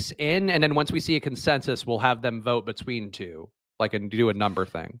picks in, and then once we see a consensus, we'll have them vote between 2. like and do a number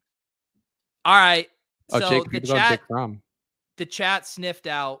thing. All right. Oh, So Jake, people going Jake Fromm. The chat sniffed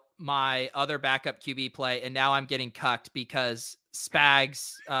out my other backup QB play, and now I'm getting cucked because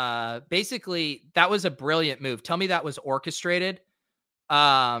Spags, basically that was a brilliant move. Tell me that was orchestrated.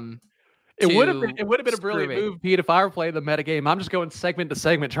 It would have been a brilliant move, Pete, if I were playing the meta game. I'm just going segment to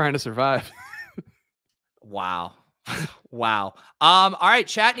segment trying to survive. Wow. Wow. All right,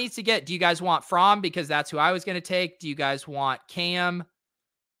 chat needs to get, do you guys want Fromm? Because that's who I was going to take. Do you guys want Cam,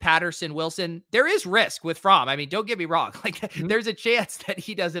 Patterson, Wilson? There is risk with Fromm. I mean, don't get me wrong. Like there's a chance that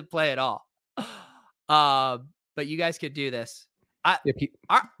he doesn't play at all. But you guys could do this.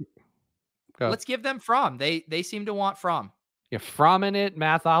 Let's give them Fromm. They seem to want Fromm. Yeah, Fromm in it.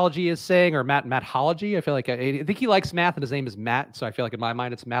 Mathology is saying, or Mathology. I feel like I think he likes math, and his name is Matt. So I feel like in my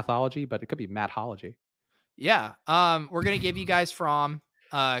mind it's Mathology, but it could be Mathology. Yeah. We're gonna give you guys Fromm.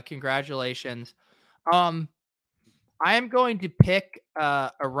 Congratulations. I am going to pick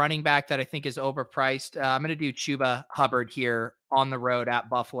a running back that I think is overpriced. I'm going to do Chuba Hubbard here on the road at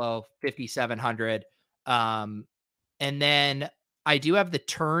Buffalo, 5,700. And then I do have the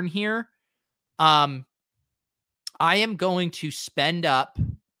turn here. I am going to spend up,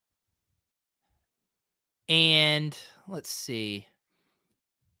 and let's see.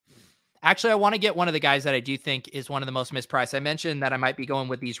 Actually, I want to get one of the guys that I do think is one of the most mispriced. I mentioned that I might be going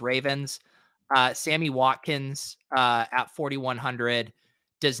with these Ravens. Sammy Watkins at 4,100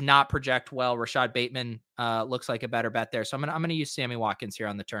 does not project well. Rashad Bateman looks like a better bet there. So I'm gonna use Sammy Watkins here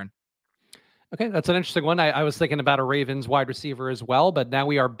on the turn. Okay, that's an interesting one. I was thinking about a Ravens wide receiver as well, but now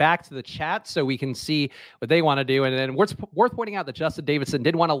we are back to the chat so we can see what they want to do. And then worth pointing out that Justin Davidson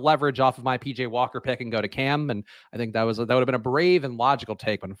did want to leverage off of my PJ Walker pick and go to Cam, and I think that would have been a brave and logical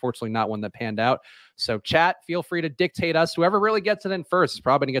take, but unfortunately not one that panned out. So chat, feel free to dictate us. Whoever really gets it in first is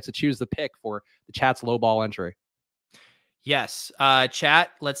probably going to get to choose the pick for the chat's low ball entry. Yes, chat.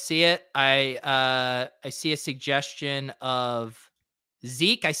 Let's see it. I see a suggestion of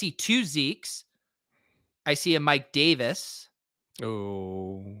Zeke. I see two Zekes. I see a Mike Davis.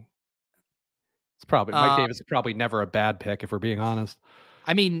 Oh, it's probably Mike Davis is probably never a bad pick if we're being honest.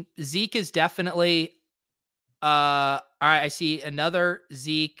 I mean, Zeke is definitely. All right, I see another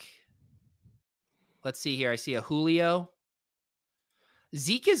Zeke. Let's see here. I see a Julio.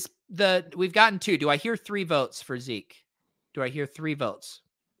 Zeke is we've gotten two. Do I hear 3 votes for Zeke? Do I hear 3 votes?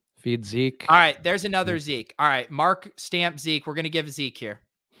 Feed Zeke. All right, there's another Zeke. All right, Mark stamp Zeke. We're going to give Zeke here.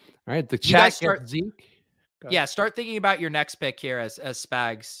 All right, the chat gets Zeke. Yeah, start thinking about your next pick here as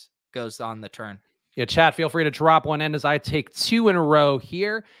Spags goes on the turn. Yeah, chat, feel free to drop one in as I take 2 in a row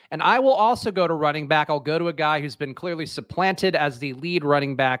here. And I will also go to running back. I'll go to a guy who's been clearly supplanted as the lead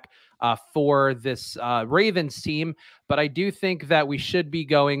running back for this Ravens team. But I do think that we should be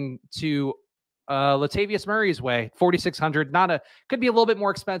going to Latavius Murray's way, 4,600. Could be a little bit more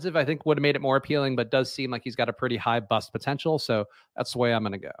expensive. I think would have made it more appealing, but does seem like he's got a pretty high bust potential. So that's the way I'm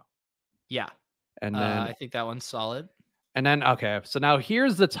going to go. Yeah. And then I think that one's solid. And then, okay, so now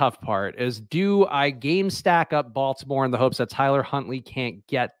here's the tough part is, do I game stack up Baltimore in the hopes that Tyler Huntley can't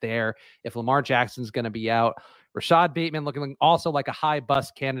get there if Lamar Jackson's going to be out? Rashad Bateman looking also like a high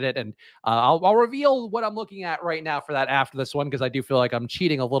bust candidate. And I'll reveal what I'm looking at right now for that after this one, because I do feel like I'm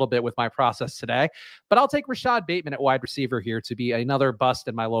cheating a little bit with my process today. But I'll take Rashad Bateman at wide receiver here to be another bust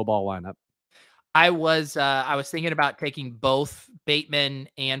in my low ball lineup. I was thinking about taking both Bateman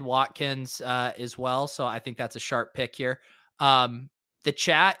and Watkins as well. So I think that's a sharp pick here. The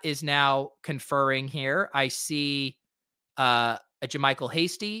chat is now conferring here. I see a JaMychal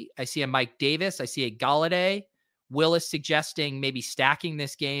Hasty. I see a Mike Davis. I see a Galladay. Will is suggesting maybe stacking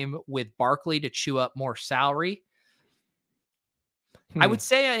this game with Barkley to chew up more salary. I would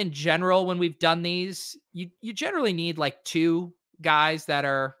say in general, when we've done these, you generally need like 2 guys that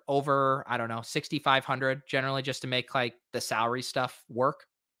are over, I don't know, 6,500 generally, just to make like the salary stuff work.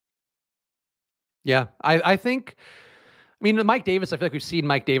 Yeah, I think, I mean, Mike Davis, I feel like we've seen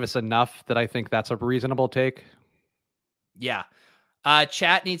Mike Davis enough that I think that's a reasonable take. Yeah.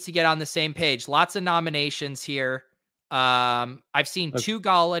 Chat needs to get on the same page. Lots of nominations here. I've seen 2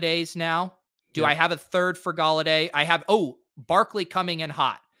 Galladays now. Do I have a third for Galladay? I have, Barkley coming in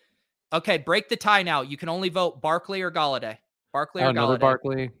hot. Okay, break the tie now. You can only vote Barkley or Galladay. Barkley or another Galladay?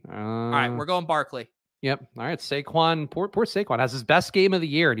 Barkley. All right, we're going Barkley. Yep. All right, Saquon. Poor Saquon has his best game of the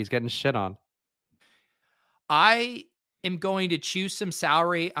year, and he's getting shit on. I am going to choose some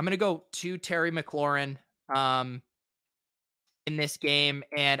salary. I'm going to go to Terry McLaurin in this game,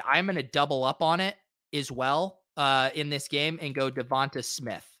 and I'm going to double up on it as well in this game and go Devonta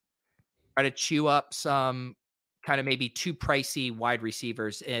Smith. Try to chew up some kind of maybe too pricey wide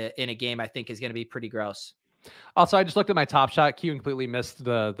receivers in a game I think is going to be pretty gross. Also, I just looked at my Top Shot. Q completely missed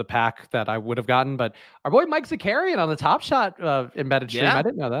the pack that I would have gotten, but our boy Mike Zakarian on the Top Shot embedded stream. Yeah. I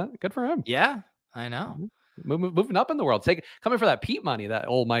didn't know that. Good for him. Yeah, I know. Moving up in the world. Coming for that Pete money that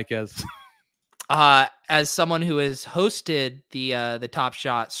old Mike is. As someone who has hosted the Top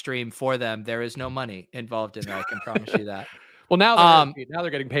Shot stream for them, there is no money involved in that. I can promise you that. Well, now they're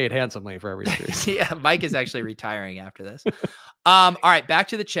getting paid handsomely for every stream. Yeah, Mike is actually retiring after this. All right, back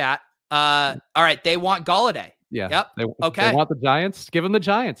to the chat. All right, they want Golladay. Yeah. Yep. Okay. They want the Giants. Give them the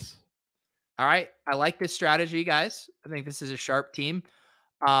Giants. All right. I like this strategy, guys. I think this is a sharp team.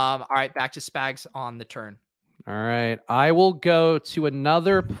 All right, back to Spags on the turn. All right. I will go to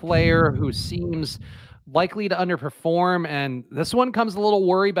another player who seems likely to underperform. And this one comes a little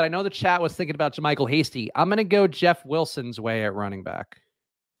worried, but I know the chat was thinking about JaMychal Hasty. I'm going to go Jeff Wilson's way at running back.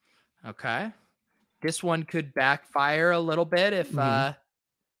 Okay. This one could backfire a little bit if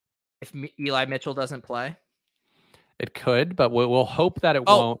Eli Mitchell doesn't play. It could, but we'll hope that it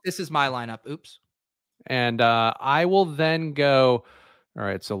won't. This is my lineup. Oops. And I will then go. All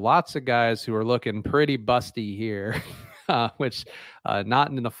right, so lots of guys who are looking pretty busty here, which not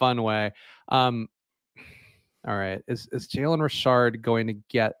in the fun way. All right, is Jalen Richard going to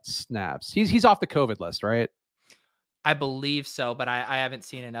get snaps? He's off the COVID list, right? I believe so, but I haven't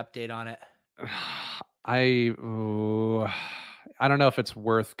seen an update on it. I don't know if it's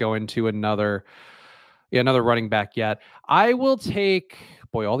worth going to another running back yet. I will take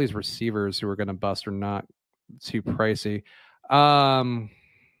all these receivers who are going to bust are not too pricey. I'm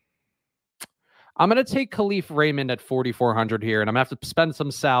going to take Khalif Raymond at 4,400 here, and I'm going to have to spend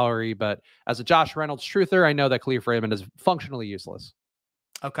some salary, but as a Josh Reynolds truther, I know that Khalif Raymond is functionally useless.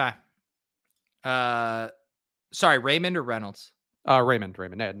 Okay. Sorry, Raymond or Reynolds? Raymond.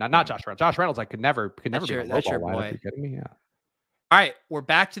 No, not Josh Reynolds. Josh Reynolds, I could never be that's your boy. Are you kidding me? Yeah. All right, we're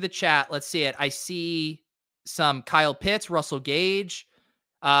back to the chat. Let's see it. I see some Kyle Pitts, Russell Gage,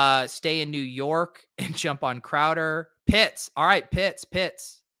 stay in New York and jump on Crowder. Pitts. All right, Pitts.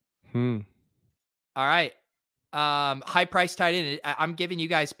 All right. High price tight end. I'm giving you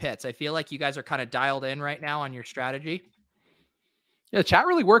guys Pitts. I feel like you guys are kind of dialed in right now on your strategy. Yeah, the chat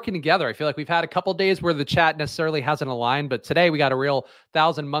really working together. I feel like we've had a couple days where the chat necessarily hasn't aligned, but today we got a real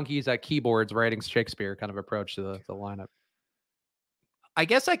 1,000 monkeys at keyboards writing Shakespeare kind of approach to the lineup. I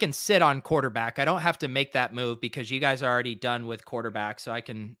guess I can sit on quarterback. I don't have to make that move because you guys are already done with quarterback, so I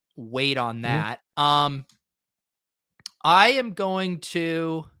can wait on that. I am going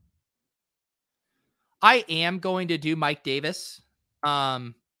to do Mike Davis.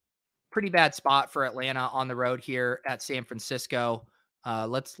 Pretty bad spot for Atlanta on the road here at San Francisco.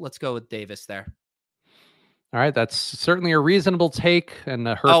 Let's go with Davis there. All right, that's certainly a reasonable take and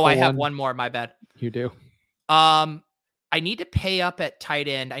a hurtful I have one more. My bad. You do. I need to pay up at tight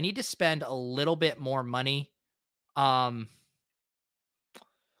end. I need to spend a little bit more money.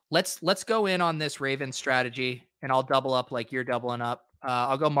 Let's go in on this Ravens strategy, and I'll double up like you're doubling up.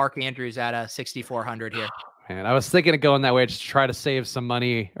 I'll go Mark Andrews at a 6,400 here. Man, I was thinking of going that way just to try to save some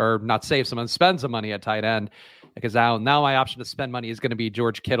money, or not save some, spend some money at tight end, because now my option to spend money is going to be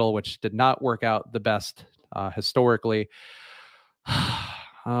George Kittle, which did not work out the best historically.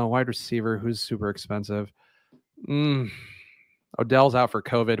 Wide receiver, who's super expensive. Odell's out for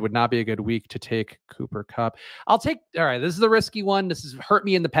COVID. Would not be a good week to take Cooper Kupp. All right, this is the risky one. This has hurt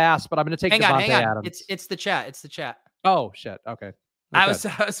me in the past, but I'm going to take Devontae Adams. It's the chat. Oh, shit. Okay. I was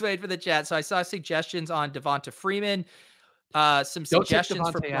waiting for the chat. So I saw suggestions on Devonta Freeman. Some suggestions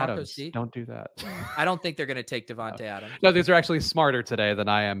for Broncos. Don't do that. I don't think they're going to take Devontae Adams. No, these are actually smarter today than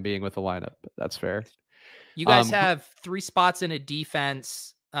I am being with the lineup. But that's fair. You guys have 3 spots in a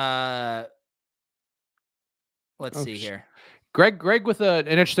defense. Let's see here. Greg with an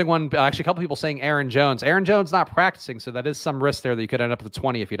interesting one. Actually, a couple people saying Aaron Jones. Aaron Jones not practicing, so that is some risk there that you could end up with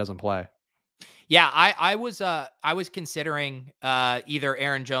 20 if he doesn't play. Yeah, I was considering either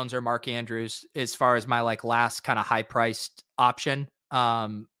Aaron Jones or Mark Andrews as far as my last kind of high priced option.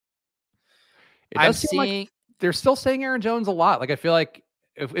 I'm seeing like they're still saying Aaron Jones a lot. I feel like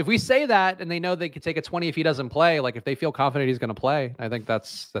if we say that and they know they could take a 20 if he doesn't play, if they feel confident he's going to play, I think that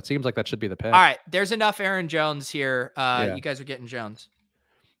seems like that should be the pick. All right, there's enough Aaron Jones here. You guys are getting Jones.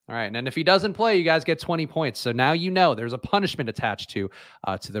 All right, and then if he doesn't play, you guys get 20 points. So now there's a punishment attached to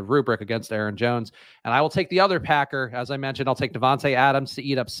the rubric against Aaron Jones. And I will take the other Packer. As I mentioned, I'll take Devontae Adams to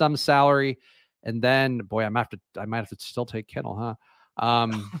eat up some salary. And then, I might have to still take Kittle, huh?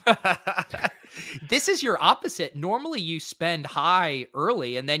 This is your opposite. Normally you spend high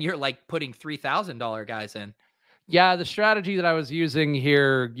early and then you're putting $3,000 guys in. Yeah, the strategy that I was using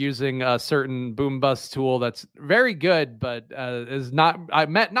here, using a certain boom bust tool that's very good, but is not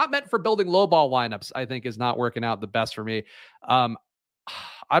not meant for building low ball lineups, I think is not working out the best for me. Um,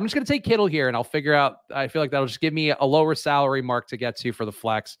 I'm just going to take Kittle here, and I'll figure out. I feel like that'll just give me a lower salary mark to get to for the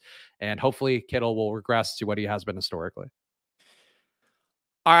flex, and hopefully Kittle will regress to what he has been historically.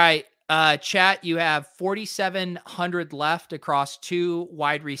 All right, chat, you have 4,700 left across 2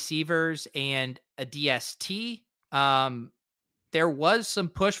 wide receivers and a DST. There was some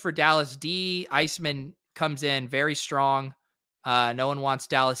push for Dallas D. Iceman comes in very strong. No one wants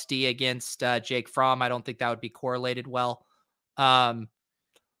Dallas D against Jake Fromm. I don't think that would be correlated well. All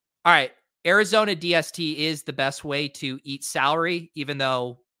right, Arizona DST is the best way to eat salary, even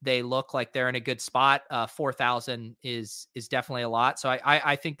though they look like they're in a good spot. 4,000 is definitely a lot. So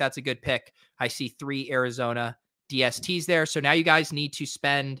I think that's a good pick. I see 3 Arizona DSTs there. So now you guys need to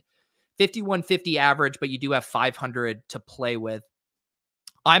spend 5,150 average, but you do have 500 to play with.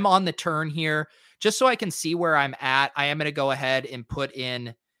 I'm on the turn here just so I can see where I'm at. I am going to go ahead and put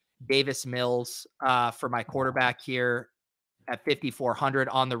in Davis Mills for my quarterback here at 5,400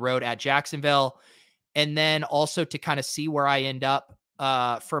 on the road at Jacksonville. And then also to kind of see where I end up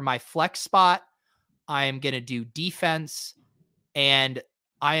for my flex spot, I am going to do defense, and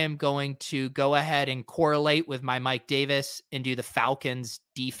I am going to go ahead and correlate with my Mike Davis and do the Falcons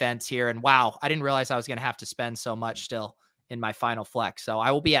defense here. And wow, I didn't realize I was going to have to spend so much still in my final flex. So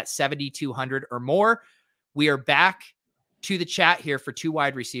I will be at 7,200 or more. We are back to the chat here for 2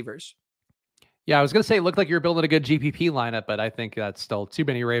 wide receivers. Yeah, I was going to say it looked like you're building a good GPP lineup, but I think that's still too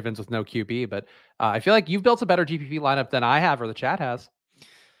many Ravens with no QB. But I feel like you've built a better GPP lineup than I have or the chat has.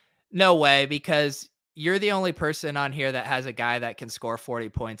 No way, because you're the only person on here that has a guy that can score 40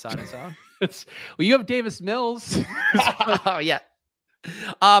 points on his own. Well, you have Davis Mills. Oh, yeah.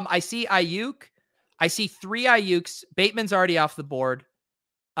 I see Ayuk. I see 3 Ayuks. Bateman's already off the board.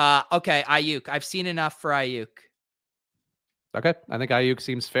 Okay, Ayuk. I've seen enough for Ayuk. Okay, I think Ayuk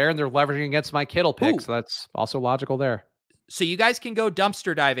seems fair, and they're leveraging against my Kittle pick, Ooh. so that's also logical there. So you guys can go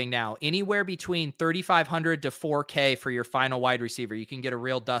dumpster diving now. Anywhere between 3,500 to 4K for your final wide receiver. You can get a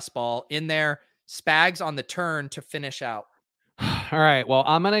real dust ball in there. Spags on the turn to finish out. All right, well,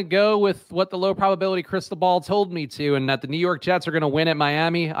 I'm going to go with what the low probability crystal ball told me to, and that the New York Jets are going to win at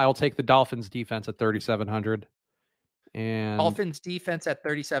Miami. I will take the Dolphins defense at 3,700. And Dolphins defense at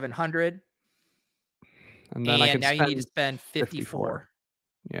 3,700. And then I can now you need to spend 54.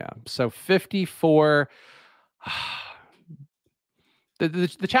 Yeah. So 54.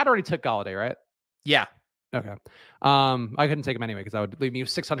 The chat already took Golladay, right? Yeah. Okay. I couldn't take him anyway because that would leave me with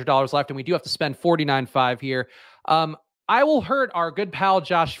 $600 left, and we do have to spend $49.5 here. I will hurt our good pal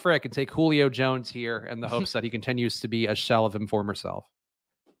Josh Frick and take Julio Jones here in the hopes that he continues to be a shell of his former self.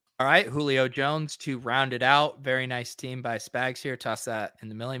 All right, Julio Jones to round it out. Very nice team by Spags here. Toss that in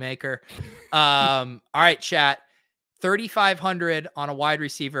the Millie Maker. All right, chat. 3,500 on a wide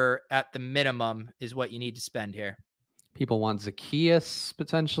receiver at the minimum is what you need to spend here. People want Zacchaeus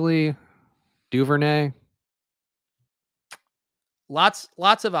potentially. Duvernay. Lots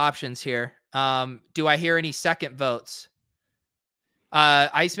of options here. Do I hear any second votes?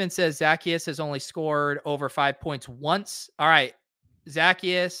 Iceman says Zacchaeus has only scored over 5 points once. All right.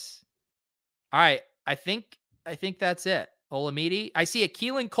 Zacchaeus. All right. I think that's it. Olamide. I see a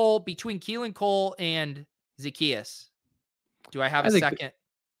Keelan Cole between Keelan Cole and Zacchaeus. Do I have a second?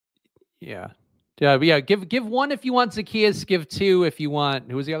 Yeah. Give 1 if you want Zacchaeus. Give 2 if you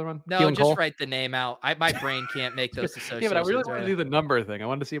want. Who was the other one? No, Keelan just Cole? Write the name out. My brain can't make those associations. Yeah, but I really want to do the number thing. I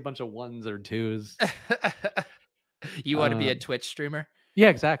wanted to see a bunch of 1s or 2s. You want to be a Twitch streamer? Yeah,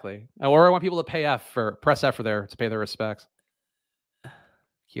 exactly. Or I want people to press F to pay their respects.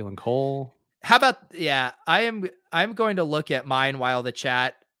 Keelan Cole. How about, yeah, I'm going to look at mine while the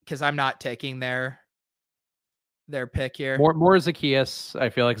chat, because I'm not taking their pick here. More Zacchaeus. I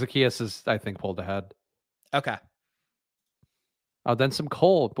feel like Zacchaeus is, I think, pulled ahead. Okay. Oh, then some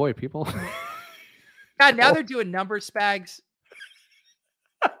Cole. Boy, people. God, now they're doing number Spags.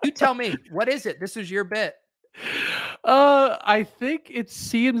 You tell me, what is it? This was your bit. I think it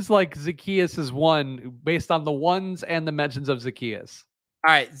seems like Zacchaeus is 1 based on the 1s and the mentions of Zacchaeus.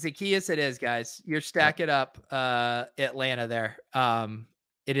 All right, Zacchaeus it is, guys. You're stacking up Atlanta there.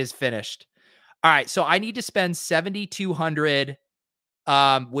 It is finished. All right, so I need to spend 7,200,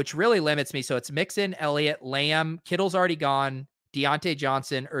 which really limits me. So it's Mixon, Elliott, Lamb, Kittle's already gone, Deontay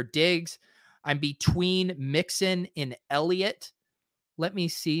Johnson, or Diggs. I'm between Mixon and Elliott. Let me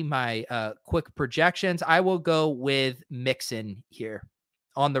see my quick projections. I will go with Mixon here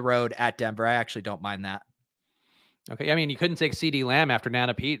on the road at Denver. I actually don't mind that. Okay, I mean, you couldn't take CeeDee Lamb after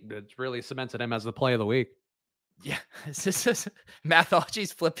Nana Pete. It's really cemented him as the play of the week. Yeah, this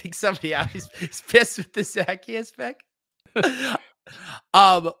Mathology's flipping somebody out. He's pissed with the Zacchaeus pick.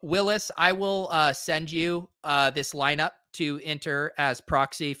 Willis, I will send you this lineup to enter as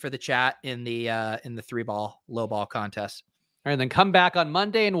proxy for the chat in the 3-ball low ball contest. All right, and then come back on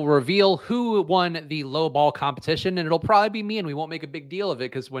Monday and we'll reveal who won the low ball competition. And it'll probably be me, and we won't make a big deal of it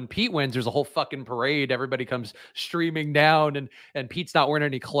because when Pete wins, there's a whole fucking parade. Everybody comes streaming down, and Pete's not wearing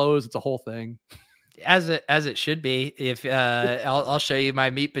any clothes. It's a whole thing. As it should be. If I'll show you my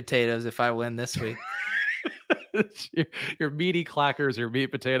meat potatoes if I win this week. your meaty clackers, your meat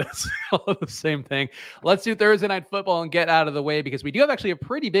potatoes, all the same thing. Let's do Thursday night football and get out of the way because we do have actually a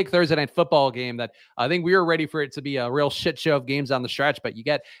pretty big Thursday night football game that I think we were ready for it to be a real shit show of games on the stretch. But you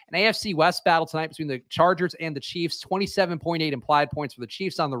get an AFC West battle tonight between the Chargers and the Chiefs. 27.8 implied points for the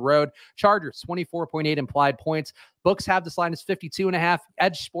Chiefs on the road. Chargers 24.8 implied points. Books have this line as 52.5.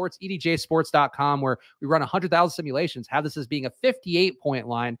 Edge Sports, edjsports.com, where we run 100,000 simulations, have this as being a 58-point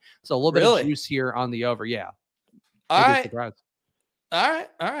line. So a little bit of juice here on the over. Yeah. All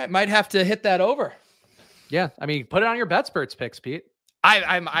right. Might have to hit that over. Yeah. I mean, put it on your BetSperts picks, Pete.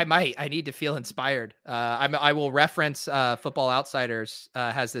 I might. I need to feel inspired. I will reference Football Outsiders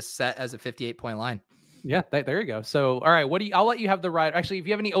has this set as a 58-point line. Yeah, there you go. So, all right, I'll let you have the right. Actually, if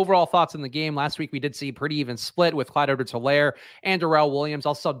you have any overall thoughts on the game, last week we did see pretty even split with Clyde Edwards-Helaire and Darrell Williams.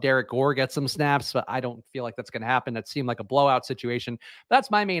 I'll sub Derek Gore get some snaps, but I don't feel like that's going to happen. That seemed like a blowout situation. That's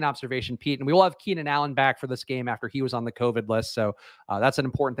my main observation, Pete. And we will have Keenan Allen back for this game after he was on the COVID list. So that's an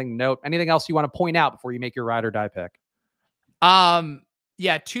important thing to note. Anything else you want to point out before you make your ride or die pick?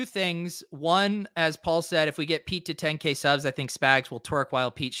 Yeah, two things. One, as Paul said, if we get Pete to 10K subs, I think Spags will twerk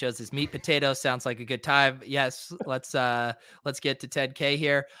while Pete shows his meat potato. Sounds like a good time. Yes, let's get to 10K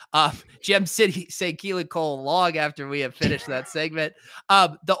here. Gem City say Keelan Cole log after we have finished that segment.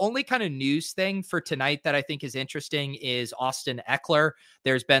 The only kind of news thing for tonight that I think is interesting is Austin Ekeler.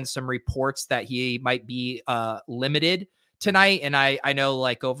 There's been some reports that he might be limited tonight. And I know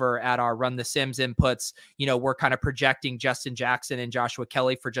like over at our Run the Sims inputs, we're kind of projecting Justin Jackson and Joshua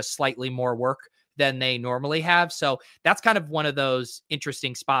Kelly for just slightly more work than they normally have. So that's kind of one of those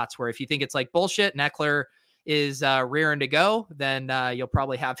interesting spots where if you think it's like bullshit and Ekeler is rearing to go, then you'll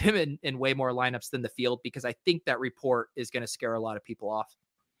probably have him in way more lineups than the field, because I think that report is going to scare a lot of people off.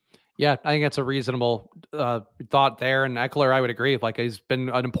 Yeah, I think that's a reasonable thought there. And Ekeler, I would agree. Like, he's been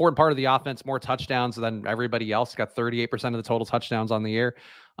an important part of the offense, more touchdowns than everybody else. Got 38% of the total touchdowns on the year.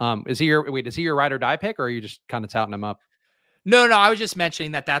 Is he your ride or die pick, or are you just kind of touting him up? No, I was just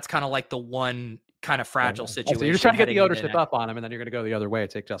mentioning that's kind of like the one kind of fragile situation. So you're just trying to get the ownership up on him, and then you're going to go the other way and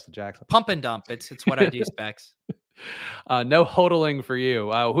take Justin Jackson. Pump and dump. It's what I do, Specs. No hodling for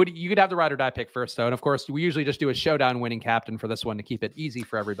you. You could have the ride or die pick first, though. And of course, we usually just do a showdown winning captain for this one to keep it easy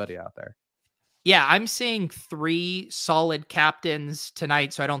for everybody out there. Yeah, I'm seeing 3 solid captains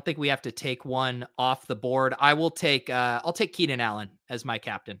tonight, so I don't think we have to take one off the board. I'll take Keenan Allen as my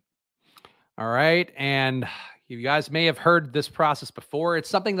captain. All right. And you guys may have heard this process before. It's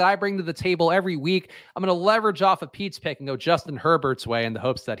something that I bring to the table every week. I'm going to leverage off of Pete's pick and go Justin Herbert's way in the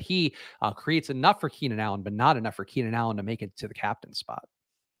hopes that he creates enough for Keenan Allen, but not enough for Keenan Allen to make it to the captain spot.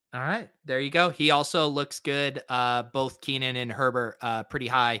 All right, there you go. He also looks good. Both Keenan and Herbert pretty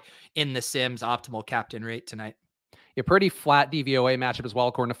high in the Sims optimal captain rate tonight. A pretty flat DVOA matchup as well,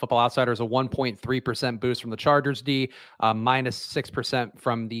 according to Football Outsiders. A 1.3% boost from the Chargers D, minus 6%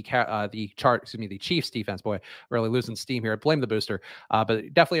 from the Chiefs defense. Boy, really losing steam here. I blame the booster,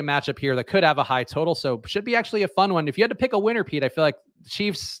 but definitely a matchup here that could have a high total. So should be actually a fun one. If you had to pick a winner, Pete, I feel like the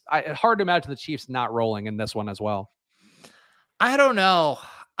Chiefs. Hard to imagine the Chiefs not rolling in this one as well. I don't know.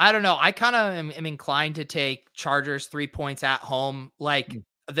 I kind of am inclined to take Chargers 3 points at home.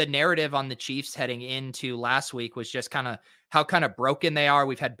 The narrative on the Chiefs heading into last week was just kind of how kind of broken they are.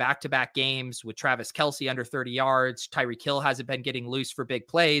 We've had back-to-back games with Travis Kelce under 30 yards. Tyreek Hill hasn't been getting loose for big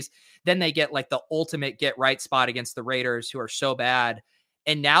plays. Then they get like the ultimate get right spot against the Raiders, who are so bad.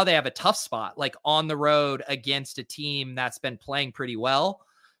 And now they have a tough spot, like on the road against a team that's been playing pretty well.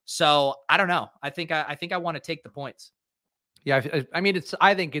 So I don't know. I think I want to take the points. Yeah,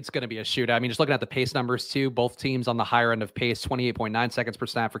 I think it's going to be a shootout. I mean, just looking at the pace numbers too, both teams on the higher end of pace, 28.9 seconds per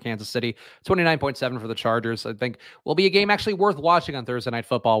snap for Kansas City, 29.7 for the Chargers. I think will be a game actually worth watching on Thursday Night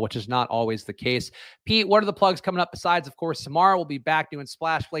Football, which is not always the case. Pete, what are the plugs coming up besides, of course, tomorrow we'll be back doing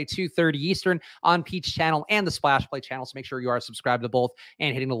Splash Play 2:30 Eastern on Pete's channel and the Splash Play channel. So make sure you are subscribed to both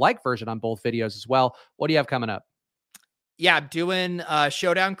and hitting the like version on both videos as well. What do you have coming up? Yeah, I'm doing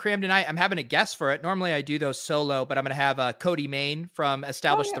Showdown Cram tonight. I'm having a guest for it. Normally I do those solo, but I'm going to have Cody Main from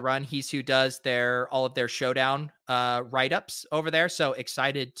Establish the Run. He's who does all of their Showdown write-ups over there. So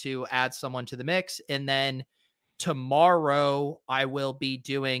excited to add someone to the mix. And then tomorrow I will be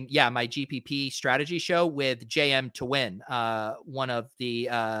doing, my GPP strategy show with JM to Win, one of the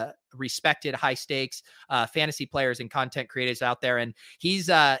respected high stakes fantasy players and content creators out there. And he's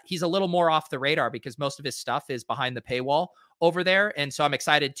a little more off the radar because most of his stuff is behind the paywall over there. And so I'm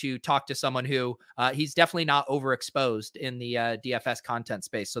excited to talk to someone who he's definitely not overexposed in the DFS content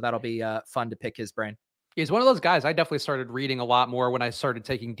space. So that'll be fun to pick his brain. He's one of those guys. I definitely started reading a lot more when I started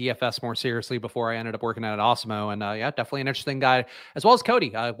taking DFS more seriously before I ended up working at Osmo. And definitely an interesting guy, as well as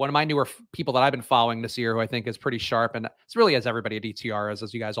Cody, one of my newer people that I've been following this year, who I think is pretty sharp. And it's really as everybody at DTR is,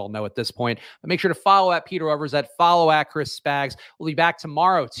 as you guys all know at this point. But make sure to follow at Peter Overzet, follow at Chris Spags. We'll be back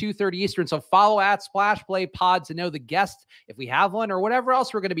tomorrow, 2:30 Eastern. So follow at Splash Play Pod to know the guest, if we have one, or whatever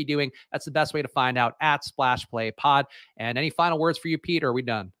else we're going to be doing. That's the best way to find out, at Splash Play Pod. And any final words for you, Pete? Or are we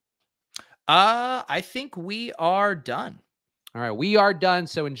done? I think we are done. All right, we are done.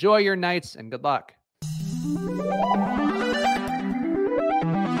 So enjoy your nights and good luck.